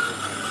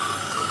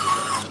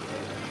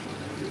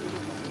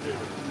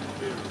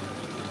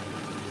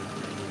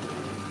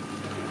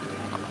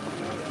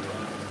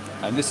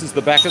 And this is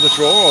the back of the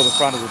drawer or the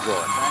front of the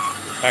drawer?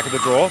 Back of the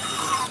drawer.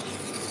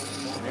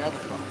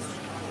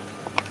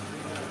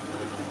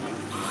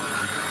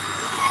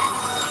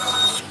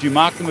 Do you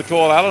mark them at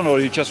all, Alan, or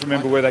do you just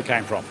remember where they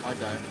came from? I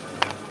don't.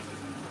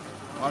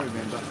 I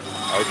remember.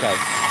 Okay.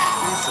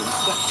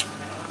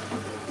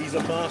 He's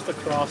a master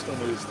craftsman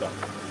with his stuff.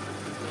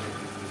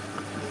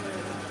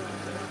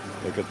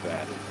 Look at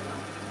that.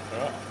 All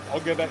right, I'll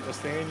go back to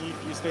Stan.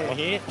 You stand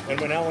here, and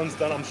when Alan's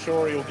done, I'm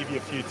sure he'll give you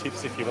a few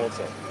tips if you want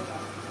some.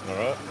 All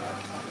right.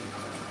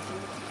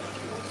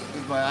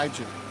 He's my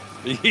agent.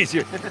 He's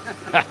your...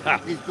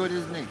 He's good,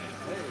 isn't he?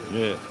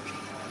 Yeah.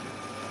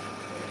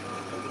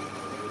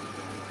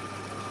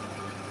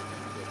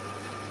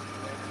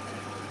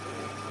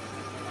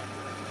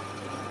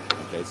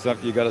 Okay, so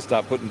you got to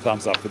start putting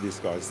thumbs up for this,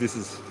 guys. This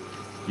is,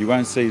 you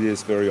won't see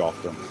this very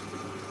often.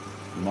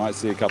 You might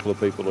see a couple of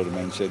people that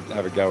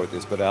have a go at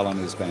this, but Alan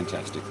is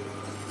fantastic.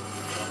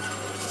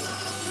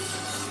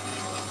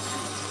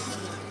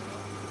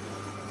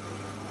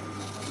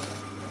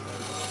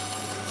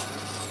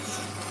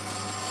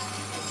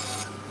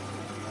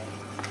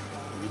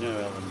 You know,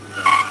 Alan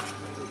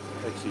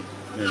actually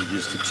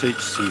manages to teach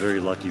some very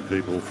lucky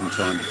people from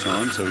time to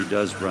time, so he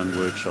does run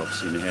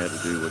workshops in how to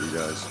do what he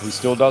does. He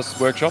still does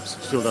workshops?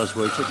 Still does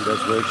workshops. He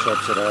does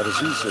workshops at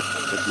Artisans at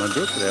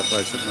Mundrook, at our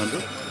place at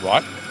Mundrook.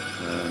 Right.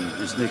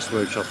 His next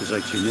workshop is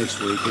actually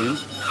next weekend,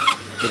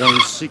 but only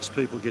 6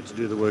 people get to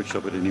do the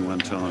workshop at any one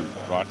time.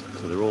 Right.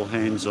 So they're all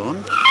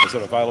hands-on. Is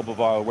it available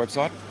via a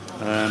website?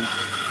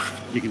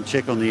 You can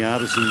check on the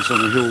Artisans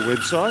on the Hill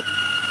website.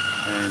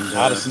 And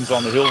Artisans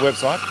on the Hill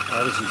website?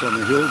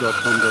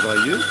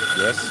 artisansonthehill.com.au.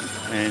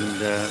 Yes. And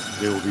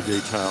there will be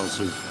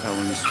details of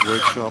Alan's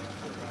workshop.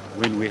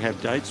 When we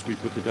have dates, we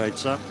put the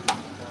dates up.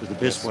 But the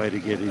best way to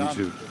get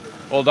into...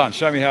 All done.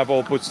 Show me how it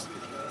all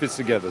fits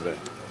together there.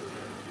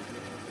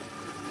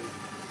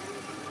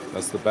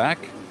 That's the back.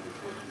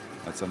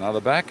 That's another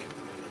back.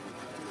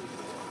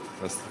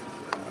 That's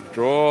a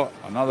drawer,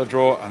 another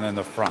drawer, and then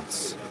the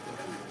fronts.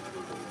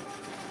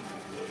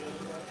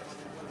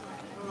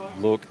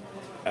 Look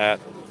at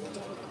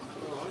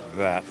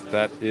that.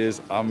 That is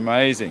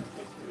amazing.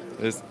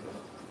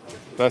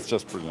 That's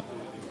just brilliant.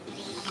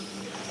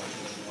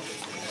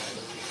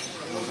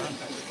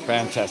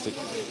 Fantastic.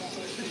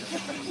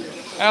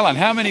 Alan,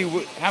 how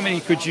many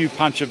could you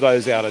punch of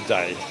those out a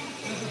day?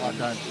 I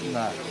don't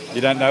know.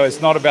 You don't know? It's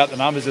not about the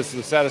numbers, it's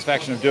the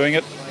satisfaction of doing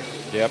it?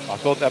 Yep, I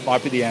thought that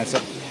might be the answer.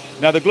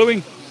 Now the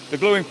gluing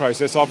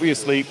process,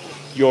 obviously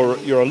you're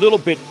a little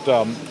bit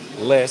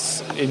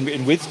less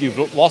in width.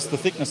 You've lost the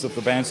thickness of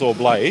the bandsaw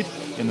blade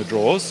in the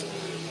drawers.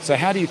 So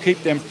how do you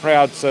keep them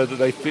proud so that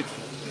they fit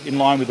in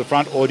line with the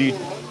front, or do you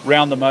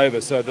round them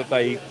over so that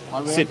they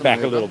sit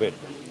back a little bit?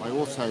 I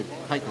also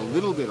take a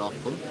little bit off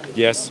them.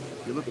 Yes.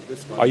 If you look at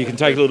this one. Oh, you can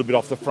take a little bit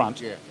off the front.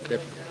 Yeah.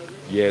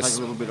 Yes. Take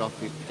a little bit off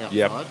the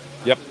outside.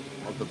 Yep.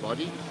 Of the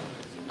body,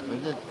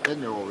 and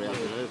then they're all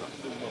rounded over.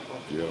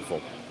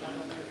 Beautiful.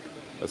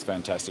 That's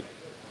fantastic.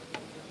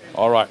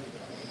 All right.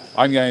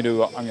 I'm going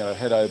to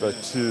head over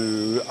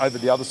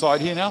the other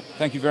side here now.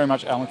 Thank you very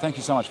much, Alan. Thank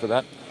you so much for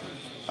that.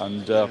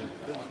 And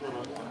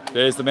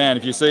there's the man.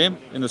 If you see him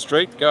in the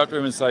street, go up to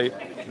him and say,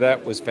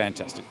 that was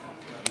fantastic.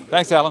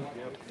 Thanks, Alan.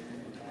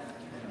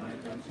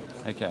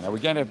 Okay, now we're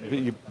going to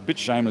be a bit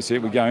shameless here.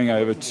 We're going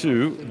over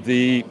to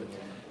the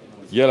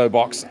Yellow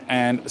Box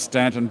and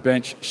Stanton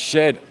Bench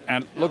shed.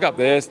 And look up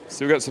there. So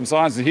we've got some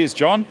signs. And here's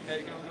John. How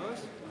you going,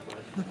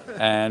 guys?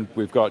 And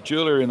we've got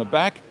Julia in the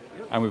back.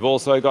 And we've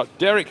also got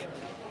Derek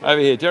over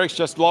here. Derek's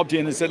just lobbed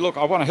in and said, look,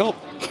 I want to help.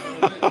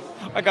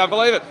 I can't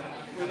believe it.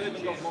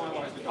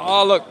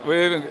 Oh, look,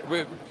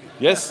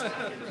 yes.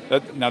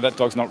 No, that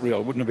dog's not real.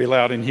 It wouldn't be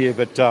allowed in here.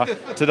 But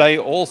today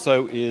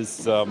also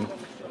is a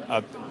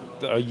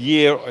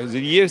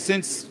year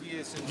since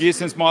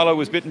Milo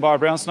was bitten by a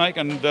brown snake,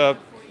 and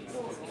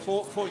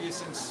 4 years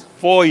since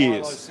 4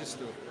 years. Milo's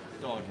sister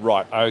died.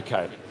 Right.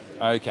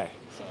 Okay.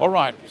 All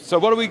right. So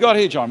what do we got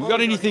here, John? We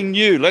got anything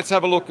new? Let's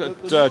have a look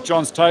at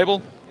John's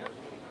table.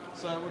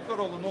 So we've got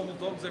all the normal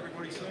dogs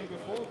everybody's seen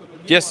before, but the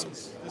new Yes.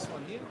 one's this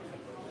one here.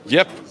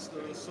 Yep. It's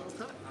the saw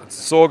cut. It's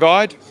a saw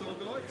guide. Saw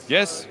guide.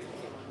 Yes.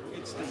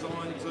 It's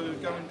designed to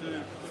go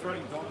into 3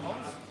 dot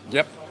holes.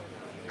 Yep.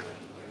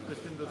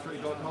 Lift into 3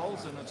 dot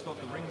holes, and it's got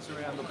the rings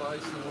around the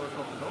base and work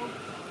off the dog.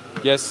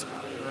 Yes.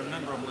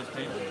 Remember, I'm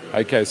left-handed.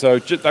 Okay, so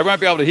they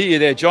won't be able to hear you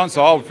there, John,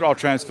 so I'll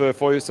transfer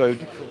for you. So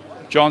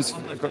John's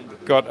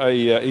got a,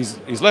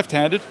 he's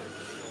left-handed,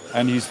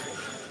 and he's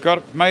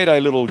made a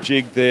little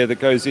jig there that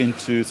goes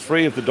into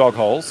 3 of the dog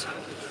holes,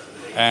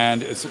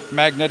 and it's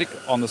magnetic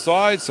on the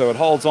side, so it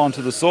holds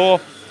onto the saw,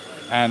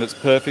 and it's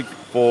perfect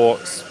for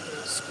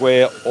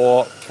square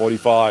or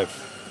 45.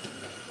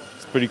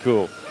 It's pretty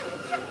cool.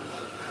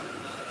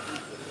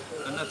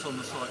 And that's on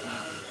the site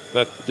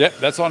now?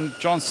 That's on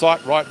John's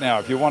site right now,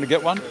 if you want to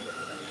get one.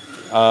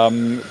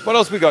 What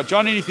else we got?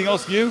 John, anything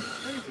else new?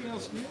 Anything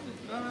else new?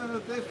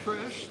 They're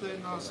fresh. They're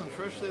nice and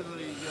fresh. They're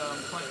the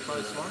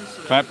clamp-based ones.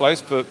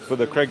 Clamp-based for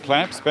the Craig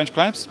clamps, bench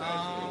clamps?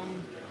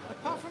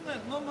 Apart from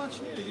that, not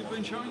much new. You've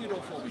been showing it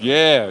all for me.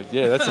 Yeah,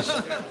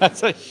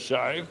 that's a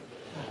shame.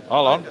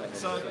 Hold on. Okay,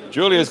 so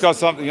Julia's got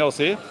something else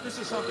here. This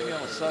is something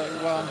else.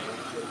 So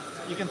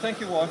you can thank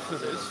your wife for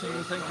this. You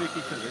can thank Vicky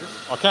for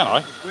this. Oh, can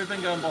I? We've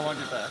been going behind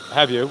your back.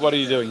 Have you? What are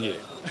you doing here?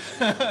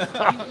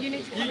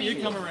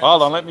 You come around.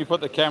 Hold on, let me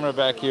put the camera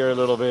back here a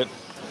little bit.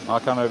 I'll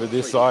come over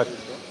this side.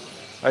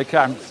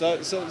 Okay.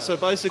 So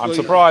basically... I'm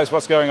surprised.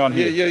 What's going on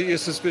here? You're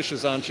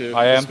suspicious, aren't you?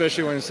 I am.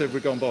 Especially when you said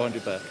we've gone behind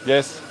your back.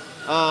 Yes.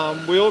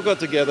 We all got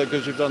together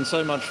because you've done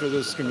so much for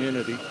this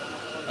community.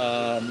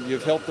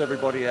 You've helped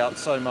everybody out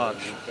so much.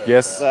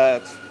 Yes.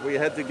 That we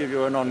had to give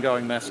you an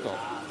ongoing mascot.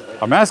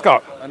 A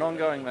mascot? An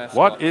ongoing mascot.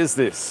 What is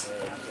this?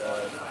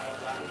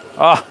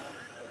 Ah,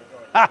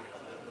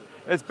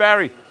 it's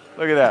Barry.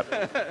 Look at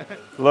that.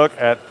 Look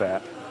at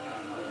that.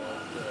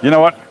 You know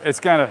what? It's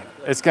going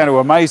to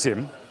amaze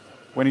him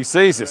when he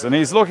sees this, and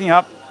he's looking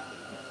up.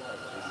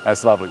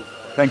 That's lovely.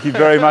 Thank you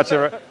very much.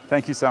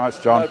 Thank you so much,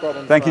 John. No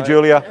problem, Thank you,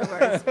 Julia.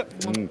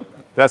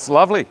 That's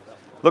lovely.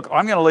 Look,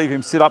 I'm going to leave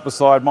him sit up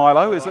beside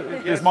Milo.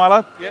 Is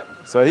Milo? Yep.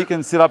 So he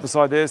can sit up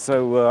beside there.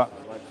 So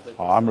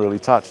I'm really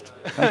touched.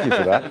 Thank you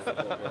for that.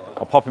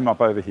 I'll pop him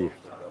up over here.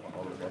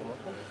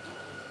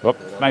 Well,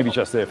 maybe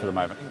just there for the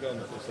moment.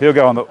 He'll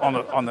go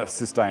on the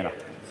sustainer.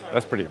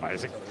 That's pretty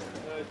amazing.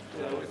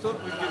 We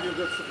thought we'd give you a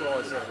good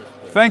surprise.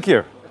 Thank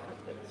you.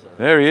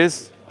 There he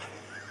is.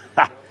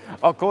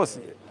 Of course,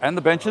 and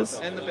the benches.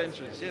 And the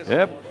benches, yes.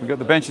 Yep, we've got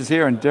the benches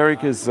here, and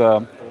Derek is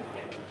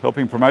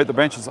helping promote the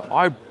benches.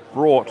 I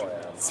brought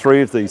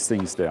 3 of these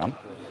things down.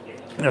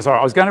 No, sorry,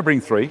 I was going to bring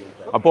 3.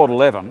 I bought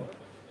 11,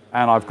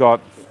 and I've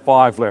got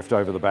 5 left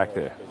over the back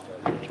there.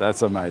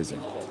 That's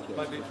amazing.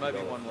 Maybe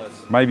one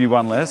less. Maybe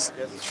one less.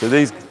 Yes. So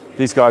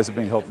these guys have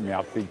been helping me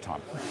out big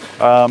time.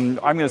 I'm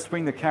going to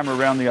swing the camera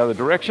around the other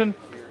direction.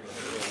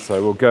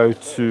 So we'll go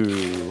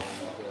to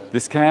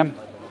this cam.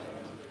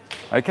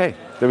 Okay,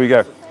 there we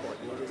go.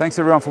 Thanks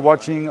everyone for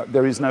watching.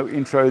 There is no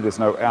intro, there's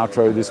no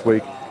outro this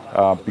week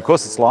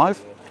because it's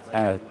live.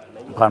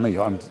 Pardon me,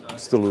 I'm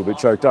still a little bit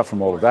choked up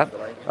from all of that.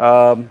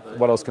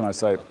 What else can I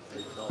say?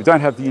 We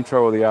don't have the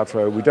intro or the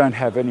outro. We don't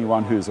have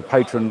anyone who's a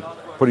patron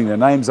putting their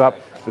names up.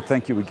 But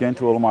thank you again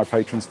to all of my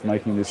patrons for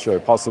making this show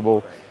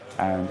possible.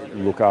 And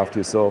look after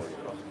yourself.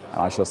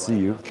 And I shall see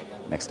you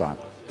next time.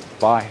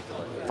 Bye.